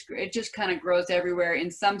 It just kind of grows everywhere.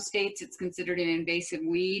 In some states, it's considered an invasive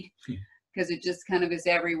weed because it just kind of is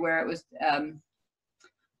everywhere.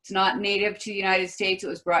 It's not native to the United States. It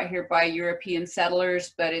was brought here by European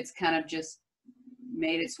settlers, but it's kind of just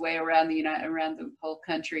made its way around the whole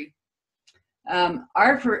country.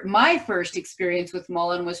 My first experience with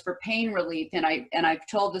mullein was for pain relief, and I've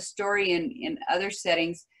told the story in other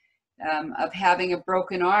settings of having a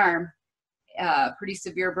broken arm, pretty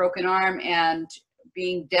severe broken arm, and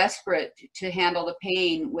being desperate to handle the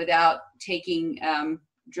pain without taking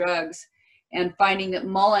drugs, and finding that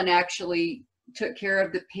mullein actually took care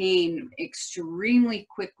of the pain extremely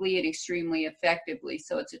quickly and extremely effectively.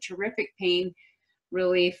 So it's a terrific pain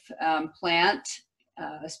relief plant,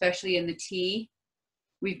 especially in the tea.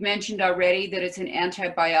 We've mentioned already that it's an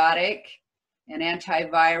antibiotic, an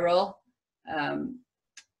antiviral, and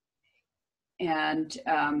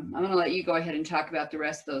I'm going to let you go ahead and talk about the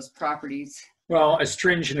rest of those properties. Well,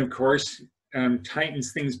 astringent, of course,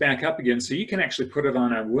 tightens things back up again. So you can actually put it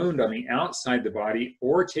on a wound on the outside the body,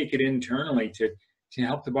 or take it internally to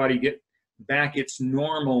help the body get back its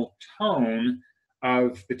normal tone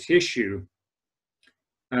of the tissue.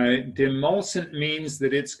 Demulcent means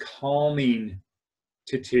that it's calming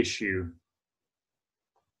to tissue.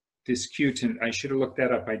 Discutant, I should have looked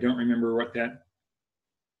that up. I don't remember what that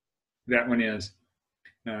one is.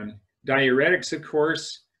 Diuretics, of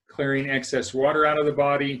course, clearing excess water out of the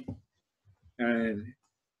body. And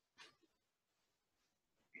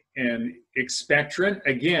expectorant,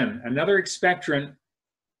 again, another expectorant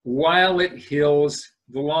while it heals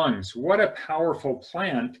the lungs. What a powerful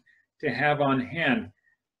plant to have on hand.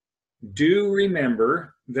 Do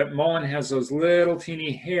remember that mullein has those little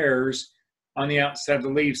teeny hairs on the outside of the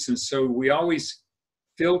leaves, and so we always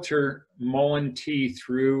filter mullein tea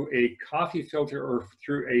through a coffee filter or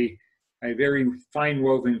through a very fine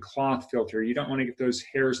woven cloth filter. You don't want to get those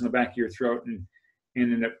hairs in the back of your throat and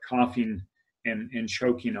end up coughing and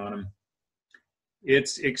choking on them.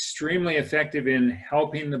 It's extremely effective in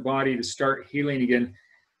helping the body to start healing again.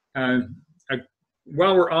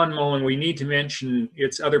 While we're on mullein, we need to mention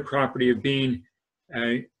its other property of being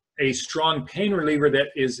a strong pain reliever that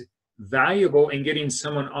is valuable in getting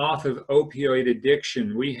someone off of opioid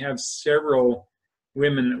addiction. We have several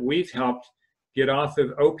women that we've helped get off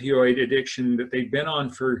of opioid addiction that they've been on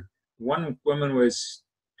for, one woman was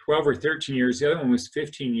 12 or 13 years, the other one was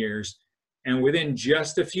 15 years. And within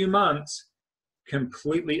just a few months,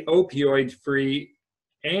 completely opioid free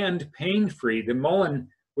and pain free. The mullein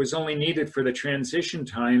was only needed for the transition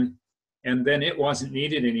time, and then it wasn't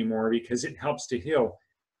needed anymore because it helps to heal.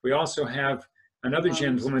 We also have another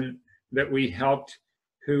gentleman that we helped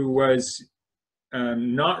who was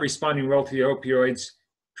not responding well to the opioids,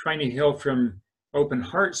 trying to heal from open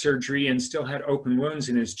heart surgery, and still had open wounds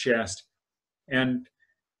in his chest. And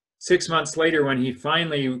 6 months later, when he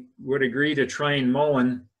finally would agree to trying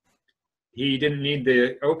mullein, he didn't need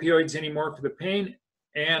the opioids anymore for the pain,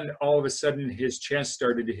 and all of a sudden his chest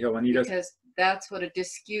started to heal. And he does, because that's what a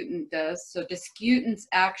discutant does. So discutants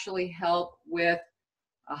actually help with,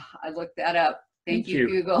 I looked that up. Thank you,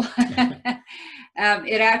 Google.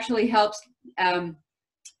 It actually helps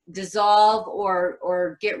dissolve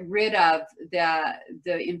or get rid of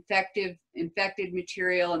the infected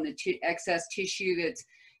material and the excess tissue that's,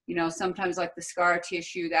 sometimes like the scar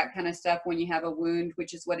tissue, that kind of stuff when you have a wound,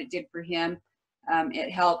 which is what it did for him.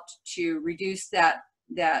 It helped to reduce that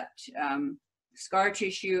scar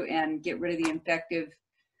tissue and get rid of the infective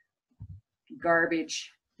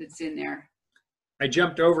garbage that's in there. I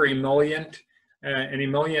jumped over emollient. An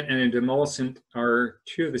emollient and a demulcent are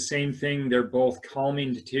two of the same thing. They're both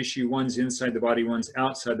calming to tissue. One's inside the body, one's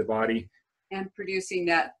outside the body. And producing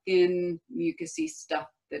that thin, mucousy stuff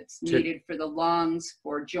that's needed for the lungs,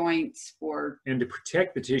 for joints, and to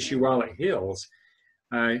protect the tissue while it heals.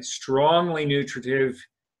 Strongly nutritive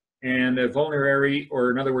and a vulnerary, or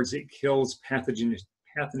in other words, it kills pathogenic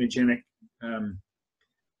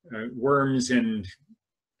worms and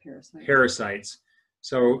parasites.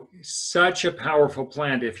 So such a powerful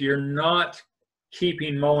plant. If you're not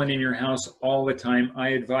keeping mullein in your house all the time, I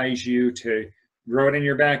advise you to grow it in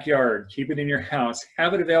your backyard, keep it in your house,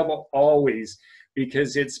 have it available always,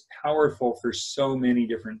 because it's powerful for so many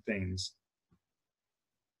different things.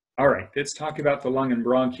 All right, let's talk about the lung and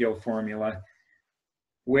bronchial formula.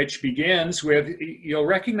 which begins with, you'll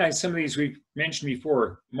recognize some of these we've mentioned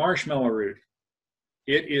before, marshmallow root.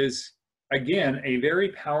 It is, again, a very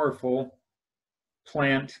powerful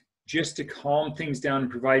plant just to calm things down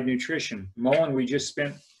and provide nutrition. Mullein, we just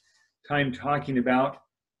spent time talking about.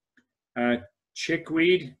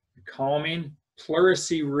 Chickweed, calming.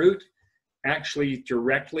 Pleurisy root, actually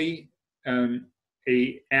directly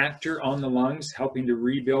a actor on the lungs, helping to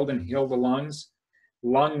rebuild and heal the lungs.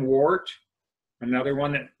 Lungwort, another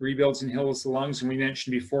one that rebuilds and heals the lungs. And we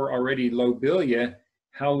mentioned before already lobelia,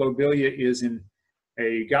 how lobelia is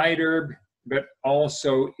a guide herb, but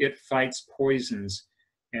also it fights poisons.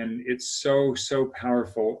 And it's so, so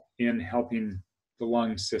powerful in helping the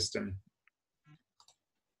lung system.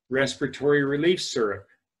 Respiratory relief syrup.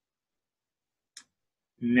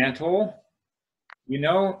 Nettle. You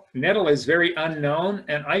know, nettle is very unknown,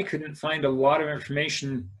 and I couldn't find a lot of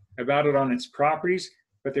information about it on its properties,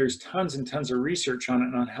 but there's tons and tons of research on it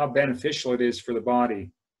and on how beneficial it is for the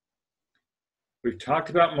body. We've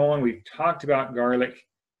talked about mullein, we've talked about garlic.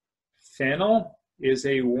 Fennel is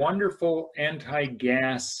a wonderful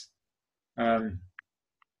anti-gas plant,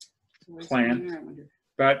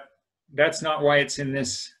 but that's not why it's in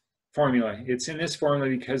this formula. It's in this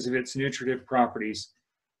formula because of its nutritive properties.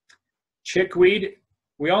 Chickweed,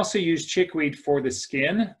 we also use chickweed for the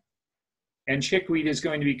skin, and chickweed is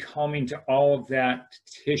going to be calming to all of that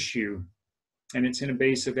tissue, and it's in a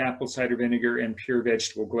base of apple cider vinegar and pure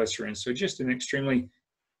vegetable glycerin. So just an extremely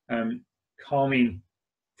calming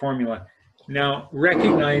formula. Now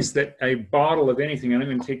recognize that a bottle of anything, and I'm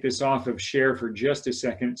going to take this off of share for just a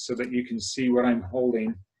second so that you can see what I'm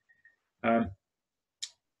holding. A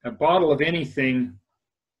bottle of anything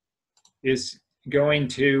is going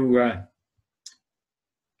to,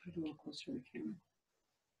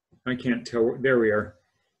 I can't tell, there we are.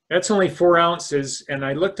 That's only 4 ounces, and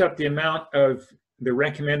I looked up the amount of the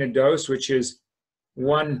recommended dose, which is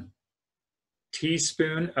 1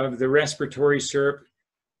 teaspoon of the respiratory syrup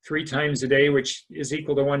 3 times a day, which is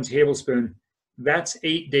equal to 1 tablespoon. That's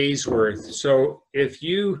 8 days worth. So if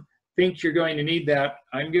you think you're going to need that,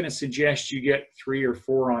 I'm going to suggest you get 3 or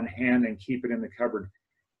 4 on hand and keep it in the cupboard.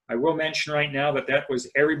 I will mention right now that that was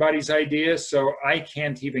everybody's idea, so I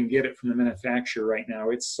can't even get it from the manufacturer right now.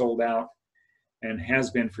 It's sold out and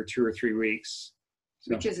has been for 2 or 3 weeks.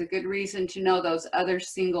 So. Which is a good reason to know those other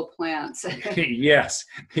single plants. Yes,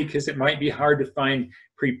 because it might be hard to find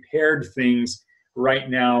prepared things right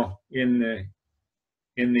now in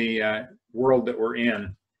the world that we're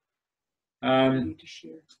in. I'm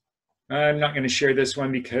not going to share this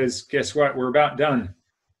one because guess what? We're about done.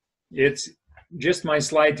 It's just my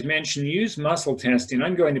slide to mention, use muscle testing.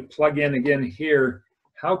 I'm going to plug in again here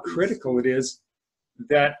how critical it is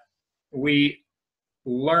that we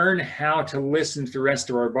learn how to listen to the rest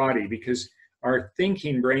of our body, because our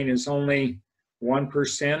thinking brain is only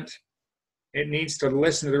 1%. It needs to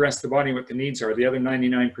listen to the rest of the body, what the needs are, the other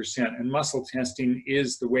 99%. And muscle testing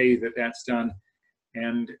is the way that that's done.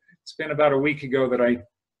 And it's been about a week ago that I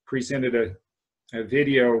presented a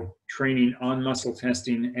video training on muscle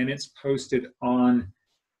testing, and it's posted on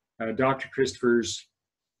Dr. Christopher's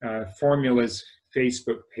Formulas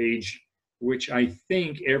Facebook page, which I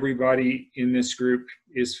think everybody in this group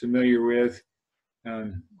is familiar with.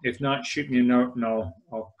 If not, shoot me a note and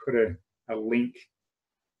I'll put a link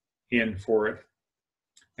in for it.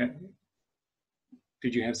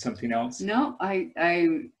 Did you have something else? No, I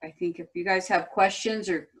think if you guys have questions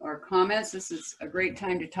or comments, this is a great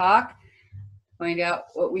time to talk. Find out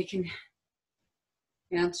what we can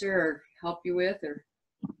answer or help you with. Or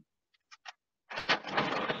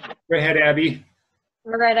go ahead, Abby.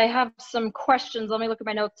 All right, I have some questions. Let me look at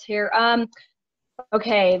my notes here.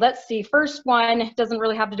 Okay, let's see. First one doesn't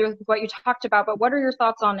really have to do with what you talked about, but what are your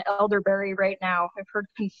thoughts on elderberry right now? I've heard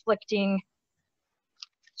conflicting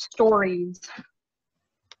stories.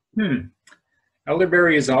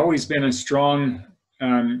 Elderberry has always been a strong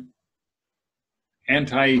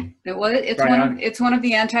it's one of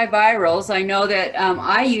the antivirals. I know that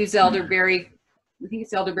I use elderberry. I think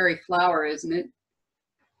it's elderberry flower, isn't it?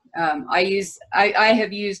 I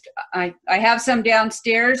have some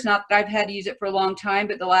downstairs, not that I've had to use it for a long time,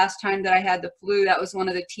 but the last time that I had the flu, that was one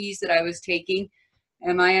of the teas that I was taking.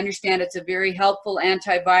 And I understand it's a very helpful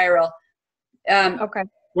antiviral. Okay.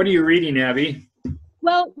 What are you reading, Abby?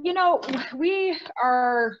 Well, you know, I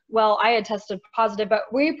had tested positive,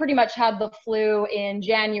 but we pretty much had the flu in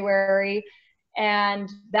January, and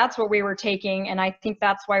that's what we were taking. And I think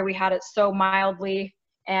that's why we had it so mildly,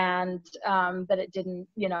 and that it didn't,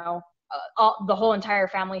 you know, the whole entire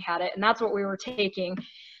family had it, and that's what we were taking.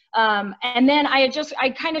 And then I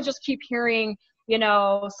kind of just keep hearing, you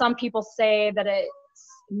know, some people say that it's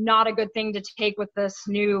not a good thing to take with this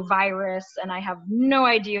new virus. And I have no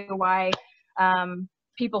idea why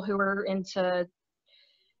people who are into,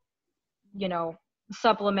 you know,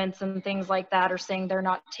 supplements and things like that are saying they're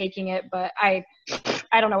not taking it, but I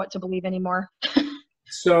don't know what to believe anymore.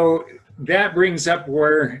 So that brings up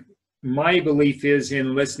where my belief is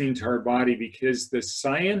in listening to our body, because the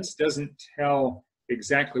science doesn't tell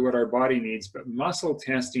exactly what our body needs, but muscle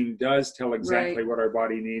testing does tell exactly what our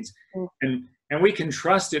body needs. And we can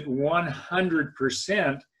trust it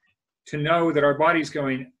 100% to know that our body's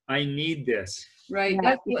going, I need this. Right.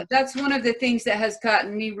 Yeah. That's one of the things that has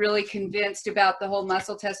gotten me really convinced about the whole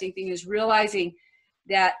muscle testing thing, is realizing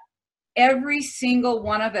that every single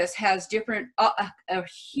one of us has different, a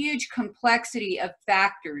huge complexity of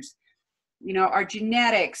factors. You know, our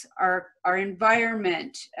genetics, our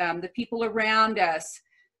environment, the people around us,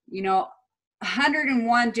 you know,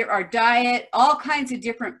 101, our diet, all kinds of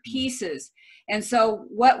different pieces. And so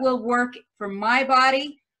what will work for my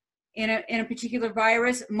body in a particular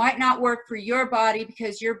virus might not work for your body,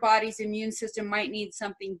 because your body's immune system might need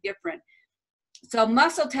something different. So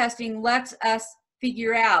muscle testing lets us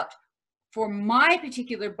figure out, for my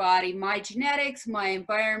particular body, my genetics, my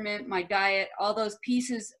environment, my diet, all those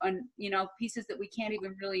pieces, you know, pieces that we can't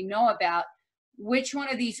even really know about, which one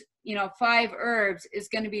of these, you know, 5 herbs is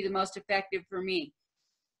going to be the most effective for me.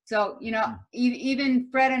 So, you know, even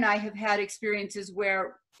Fred and I have had experiences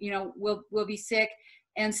where, you know, we'll be sick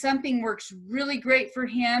and something works really great for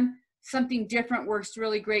him, something different works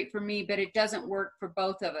really great for me, but it doesn't work for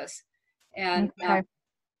both of us. And Okay.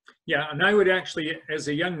 Yeah, and I would actually, as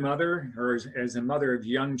a young mother, or as a mother of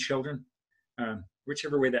young children,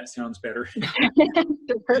 whichever way that sounds better,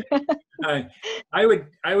 I would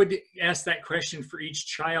ask that question for each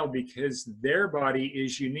child, because their body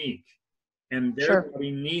is unique, and their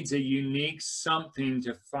body needs a unique something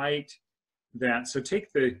to fight that. So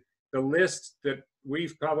take the list that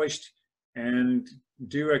we've published and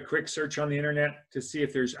do a quick search on the internet to see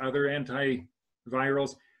if there's other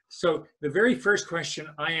antivirals. So the very first question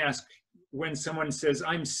I ask when someone says,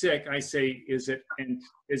 I'm sick, I say, is it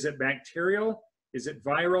bacterial, is it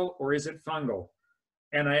viral, or is it fungal?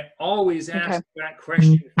 And I always ask that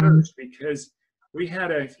question first, because we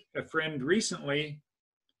had a friend recently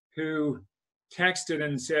who texted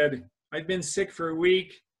and said, I've been sick for a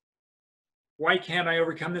week. Why can't I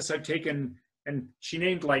overcome this? I've taken, and she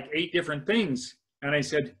named like 8 different things. And I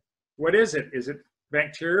said, what is it? Is it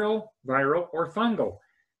bacterial, viral, or fungal?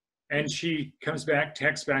 And she comes back,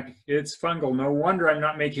 texts back, it's fungal. No wonder I'm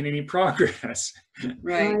not making any progress.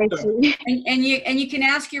 Right. And you can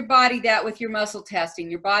ask your body that with your muscle testing.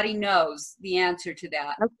 Your body knows the answer to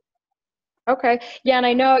that. Okay. Yeah, and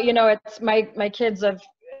I know, you know, it's my kids have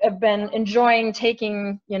been enjoying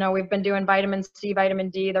taking, you know, we've been doing vitamin C, vitamin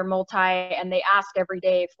D, they're multi, and they ask every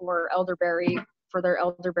day for elderberry, for their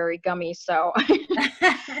elderberry gummy. So I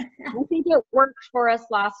think it worked for us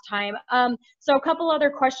last time. So a couple other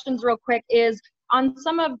questions real quick is, on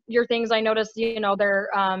some of your things, I noticed, you know, they're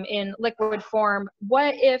in liquid form.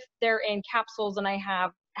 What if they're in capsules and I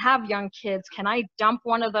have young kids? Can I dump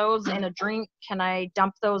one of those in a drink? Can I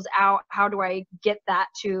dump those out? How do I get that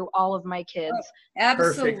to all of my kids?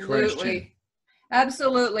 Absolutely.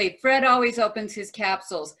 Absolutely. Fred always opens his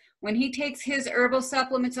capsules. When he takes his herbal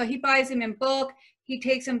supplements, so he buys them in bulk, he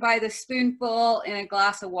takes them by the spoonful in a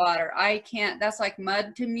glass of water. I can't, that's like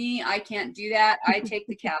mud to me. I can't do that. I take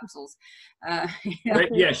the capsules. You know?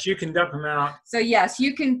 But yes, you can dump them out. So yes,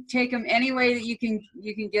 you can take them any way that you can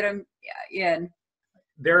get them in.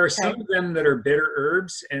 There are some of them that are bitter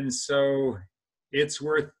herbs, and so it's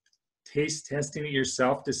worth taste testing it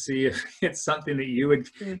yourself to see if it's something that you would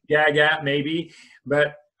gag at, maybe.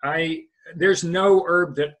 But there's no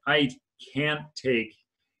herb that I can't take,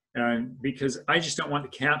 because I just don't want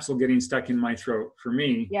the capsule getting stuck in my throat. For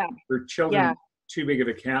me, for children, too big of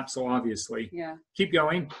a capsule, obviously. Yeah. Keep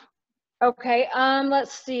going. Okay.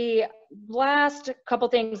 Let's see. Last couple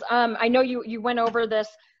things. I know you went over this.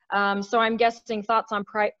 So I'm guessing thoughts on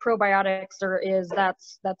probiotics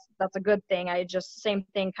that's a good thing. I just, same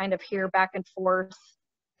thing, kind of hear back and forth,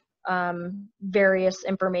 various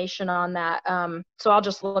information on that. So I'll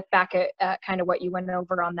just look back at kind of what you went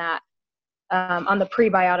over on that, on the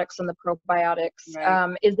prebiotics and the probiotics.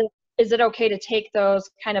 Right. Is it okay to take those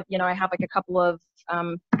kind of, you know, I have like a couple of,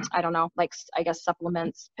 I don't know, like, I guess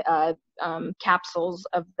supplements, capsules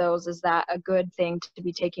of those. Is that a good thing to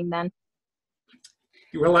be taking then?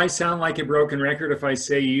 Will I sound like a broken record if I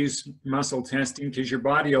say use muscle testing? Because your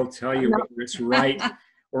body will tell you whether it's right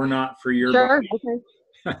or not for your body. Okay.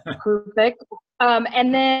 Perfect.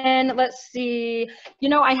 And then let's see, you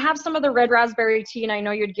know, I have some of the red raspberry tea, and I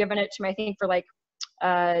know you'd given it to me, I think, for like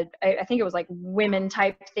I think it was like women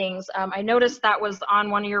type things. I noticed that was on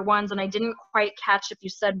one of your ones, and I didn't quite catch if you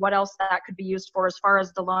said what else that could be used for as far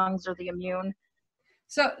as the lungs or the immune.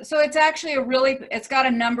 So it's actually it's got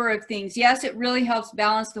a number of things. Yes, it really helps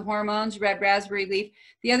balance the hormones, red raspberry leaf.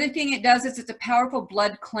 The other thing it does is it's a powerful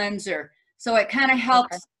blood cleanser. So it kind of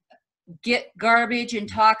helps get garbage and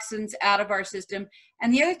toxins out of our system.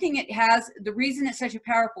 And the other thing it has, the reason it's such a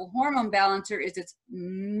powerful hormone balancer is it's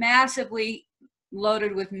massively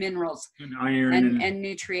loaded with minerals and iron and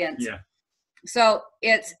nutrients. Yeah. So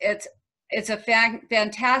it's a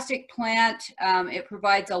fantastic plant. It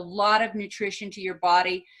provides a lot of nutrition to your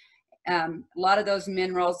body, a lot of those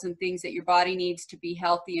minerals and things that your body needs to be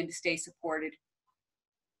healthy and to stay supported.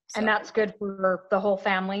 So. And that's good for the whole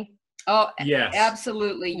family? Oh, yes.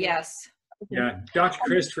 Absolutely, yes. Yeah, Dr.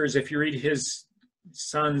 Christopher's, if you read his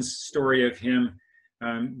son's story of him,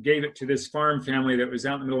 gave it to this farm family that was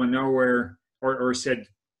out in the middle of nowhere, or said,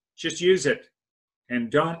 just use it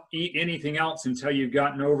and don't eat anything else until you've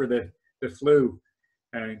gotten over the flu.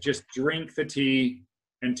 Just drink the tea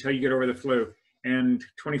until you get over the flu. And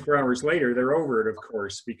 24 hours later, they're over it, of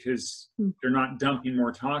course, because they're not dumping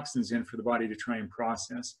more toxins in for the body to try and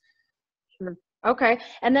process. Sure. Okay.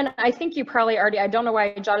 And then I think you probably already, I don't know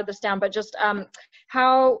why I jotted this down, but just how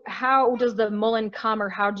does the mullein come, or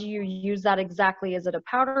how do you use that exactly? Is it a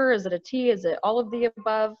powder? Is it a tea? Is it all of the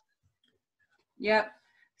above? Yep.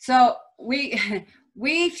 So we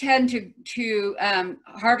tend to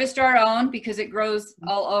harvest our own because it grows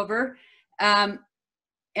all over. And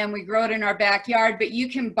we grow it in our backyard, but you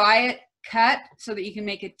can buy it cut so that you can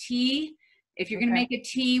make a tea. If you're going to make a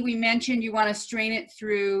tea, we mentioned you want to strain it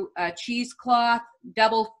through a cheesecloth,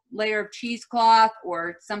 double layer of cheesecloth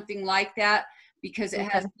or something like that, because it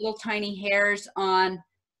has little tiny hairs on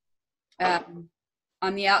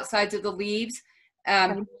the outsides of the leaves.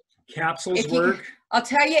 Capsules work. I'll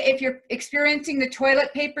tell you, if you're experiencing the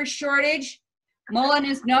toilet paper shortage, mullein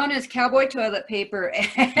is known as cowboy toilet paper.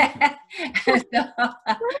 Interesting.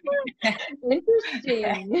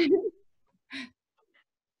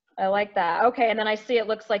 I like that. Okay, and then I see it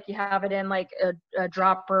looks like you have it in like a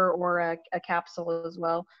dropper or a capsule as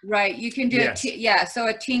well. Right, you can do yes. it. So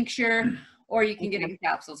a tincture, or you can get it in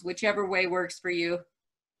capsules, whichever way works for you.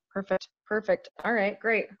 Perfect. All right,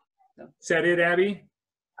 great. Is that it, Abby?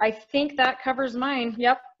 I think that covers mine.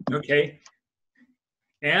 Yep. Okay.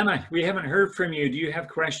 Anne, we haven't heard from you. Do you have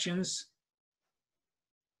questions?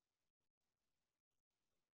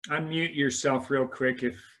 Unmute yourself real quick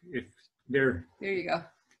if they're... There you go.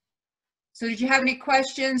 So did you have any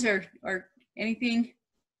questions or anything?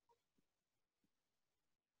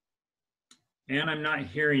 Anne, I'm not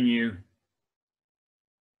hearing you.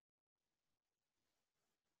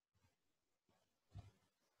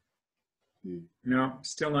 No,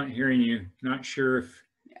 still not hearing you. Not sure if...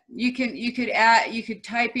 You could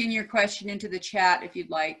type in your question into the chat if you'd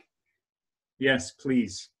like. Yes,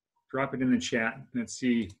 please. Drop it in the chat. Let's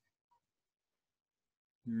see.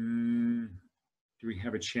 Do we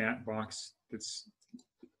have a chat box that's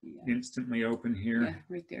instantly open here? Yeah,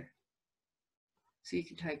 right there. So you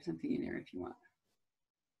can type something in there if you want.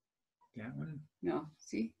 That one? No,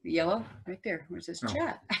 see the yellow right there where it says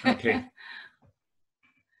chat. Okay.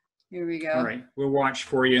 Here we go. All right, we'll watch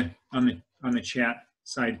for you on the chat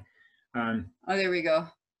side. Oh, there we go.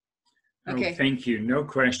 Okay. Oh, thank you. No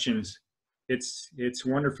questions. It's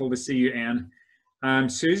wonderful to see you, Anne.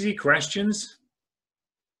 Susie, questions?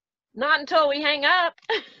 Not until we hang up.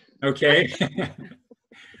 Okay.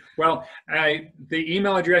 Well, the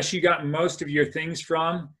email address you got most of your things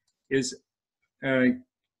from is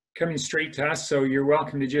coming straight to us, so you're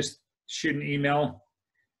welcome to just shoot an email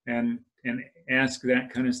and ask that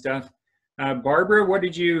kind of stuff. Barbara, what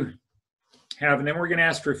did you have? And then we're going to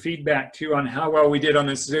ask for feedback too on how well we did on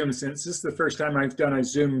this Zoom, since this is the first time I've done a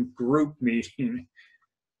Zoom group meeting.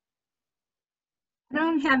 I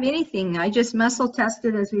don't have anything. I just muscle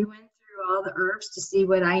tested as we went through all the herbs to see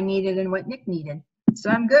what I needed and what Nick needed. So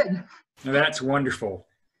I'm good. Now, that's wonderful.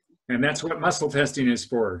 And that's what muscle testing is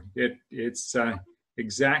for. It's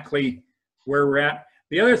exactly where we're at.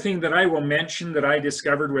 The other thing that I will mention that I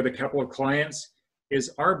discovered with a couple of clients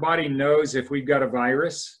is our body knows if we've got a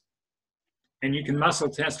virus, and you can muscle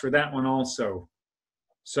test for that one also.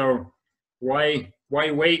 So why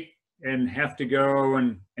wait and have to go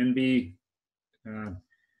and be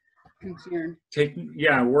Concerned.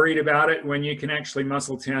 Worried about it when you can actually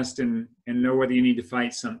muscle test and know whether you need to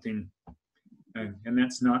fight something. And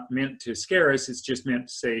that's not meant to scare us. It's just meant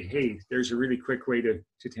to say, hey, there's a really quick way to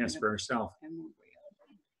test for ourselves.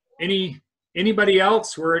 Anybody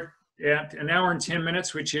else? We're at an hour and 10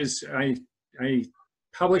 minutes, which is, I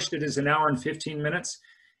published it as an hour and 15 minutes,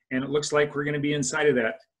 and it looks like we're going to be inside of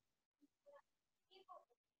that.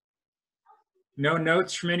 No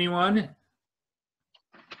notes from anyone?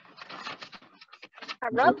 I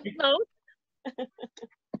wrote those.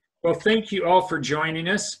 Well, thank you all for joining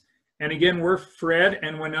us. And again, we're Fred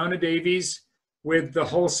and Winona Davies with The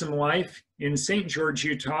Wholesome Life in St. George,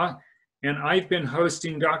 Utah. And I've been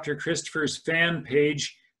hosting Dr. Christopher's fan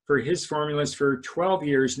page for his formulas for 12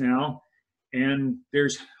 years now. And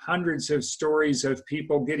there's hundreds of stories of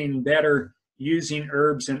people getting better using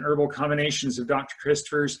herbs and herbal combinations of Dr.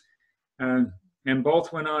 Christopher's. And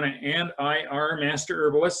both Winona and I are master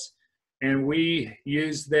herbalists, and we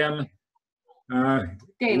use them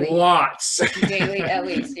Daily. lots. Daily, at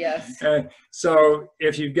least, yes. So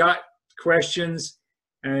if you've got questions,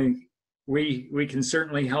 we can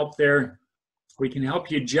certainly help there. We can help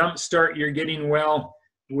you jumpstart your getting well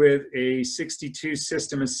with a 62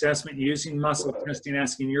 system assessment using muscle testing,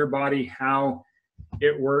 asking your body how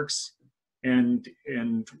it works and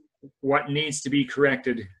what needs to be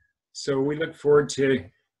corrected. So we look forward to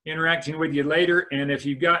interacting with you later. And if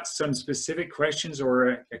you've got some specific questions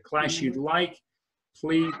or a class you'd like,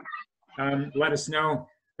 please let us know.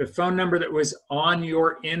 The phone number that was on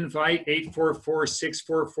your invite,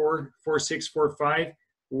 844-644-4645.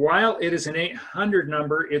 While it is an 800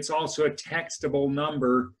 number, it's also a textable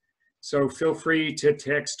number. So feel free to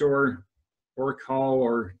text or call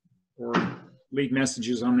or leave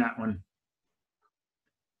messages on that one.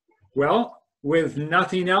 Well, with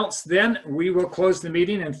nothing else, then we will close the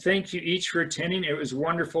meeting, and thank you each for attending. It was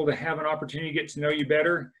wonderful to have an opportunity to get to know you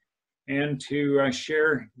better and to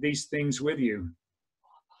share these things with you.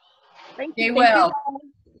 Thank Stay you. well.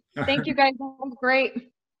 Thank you guys. That was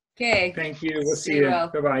great. Okay. Thank you. We'll see Stay you. well.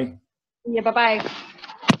 Bye-bye. Yeah, bye-bye.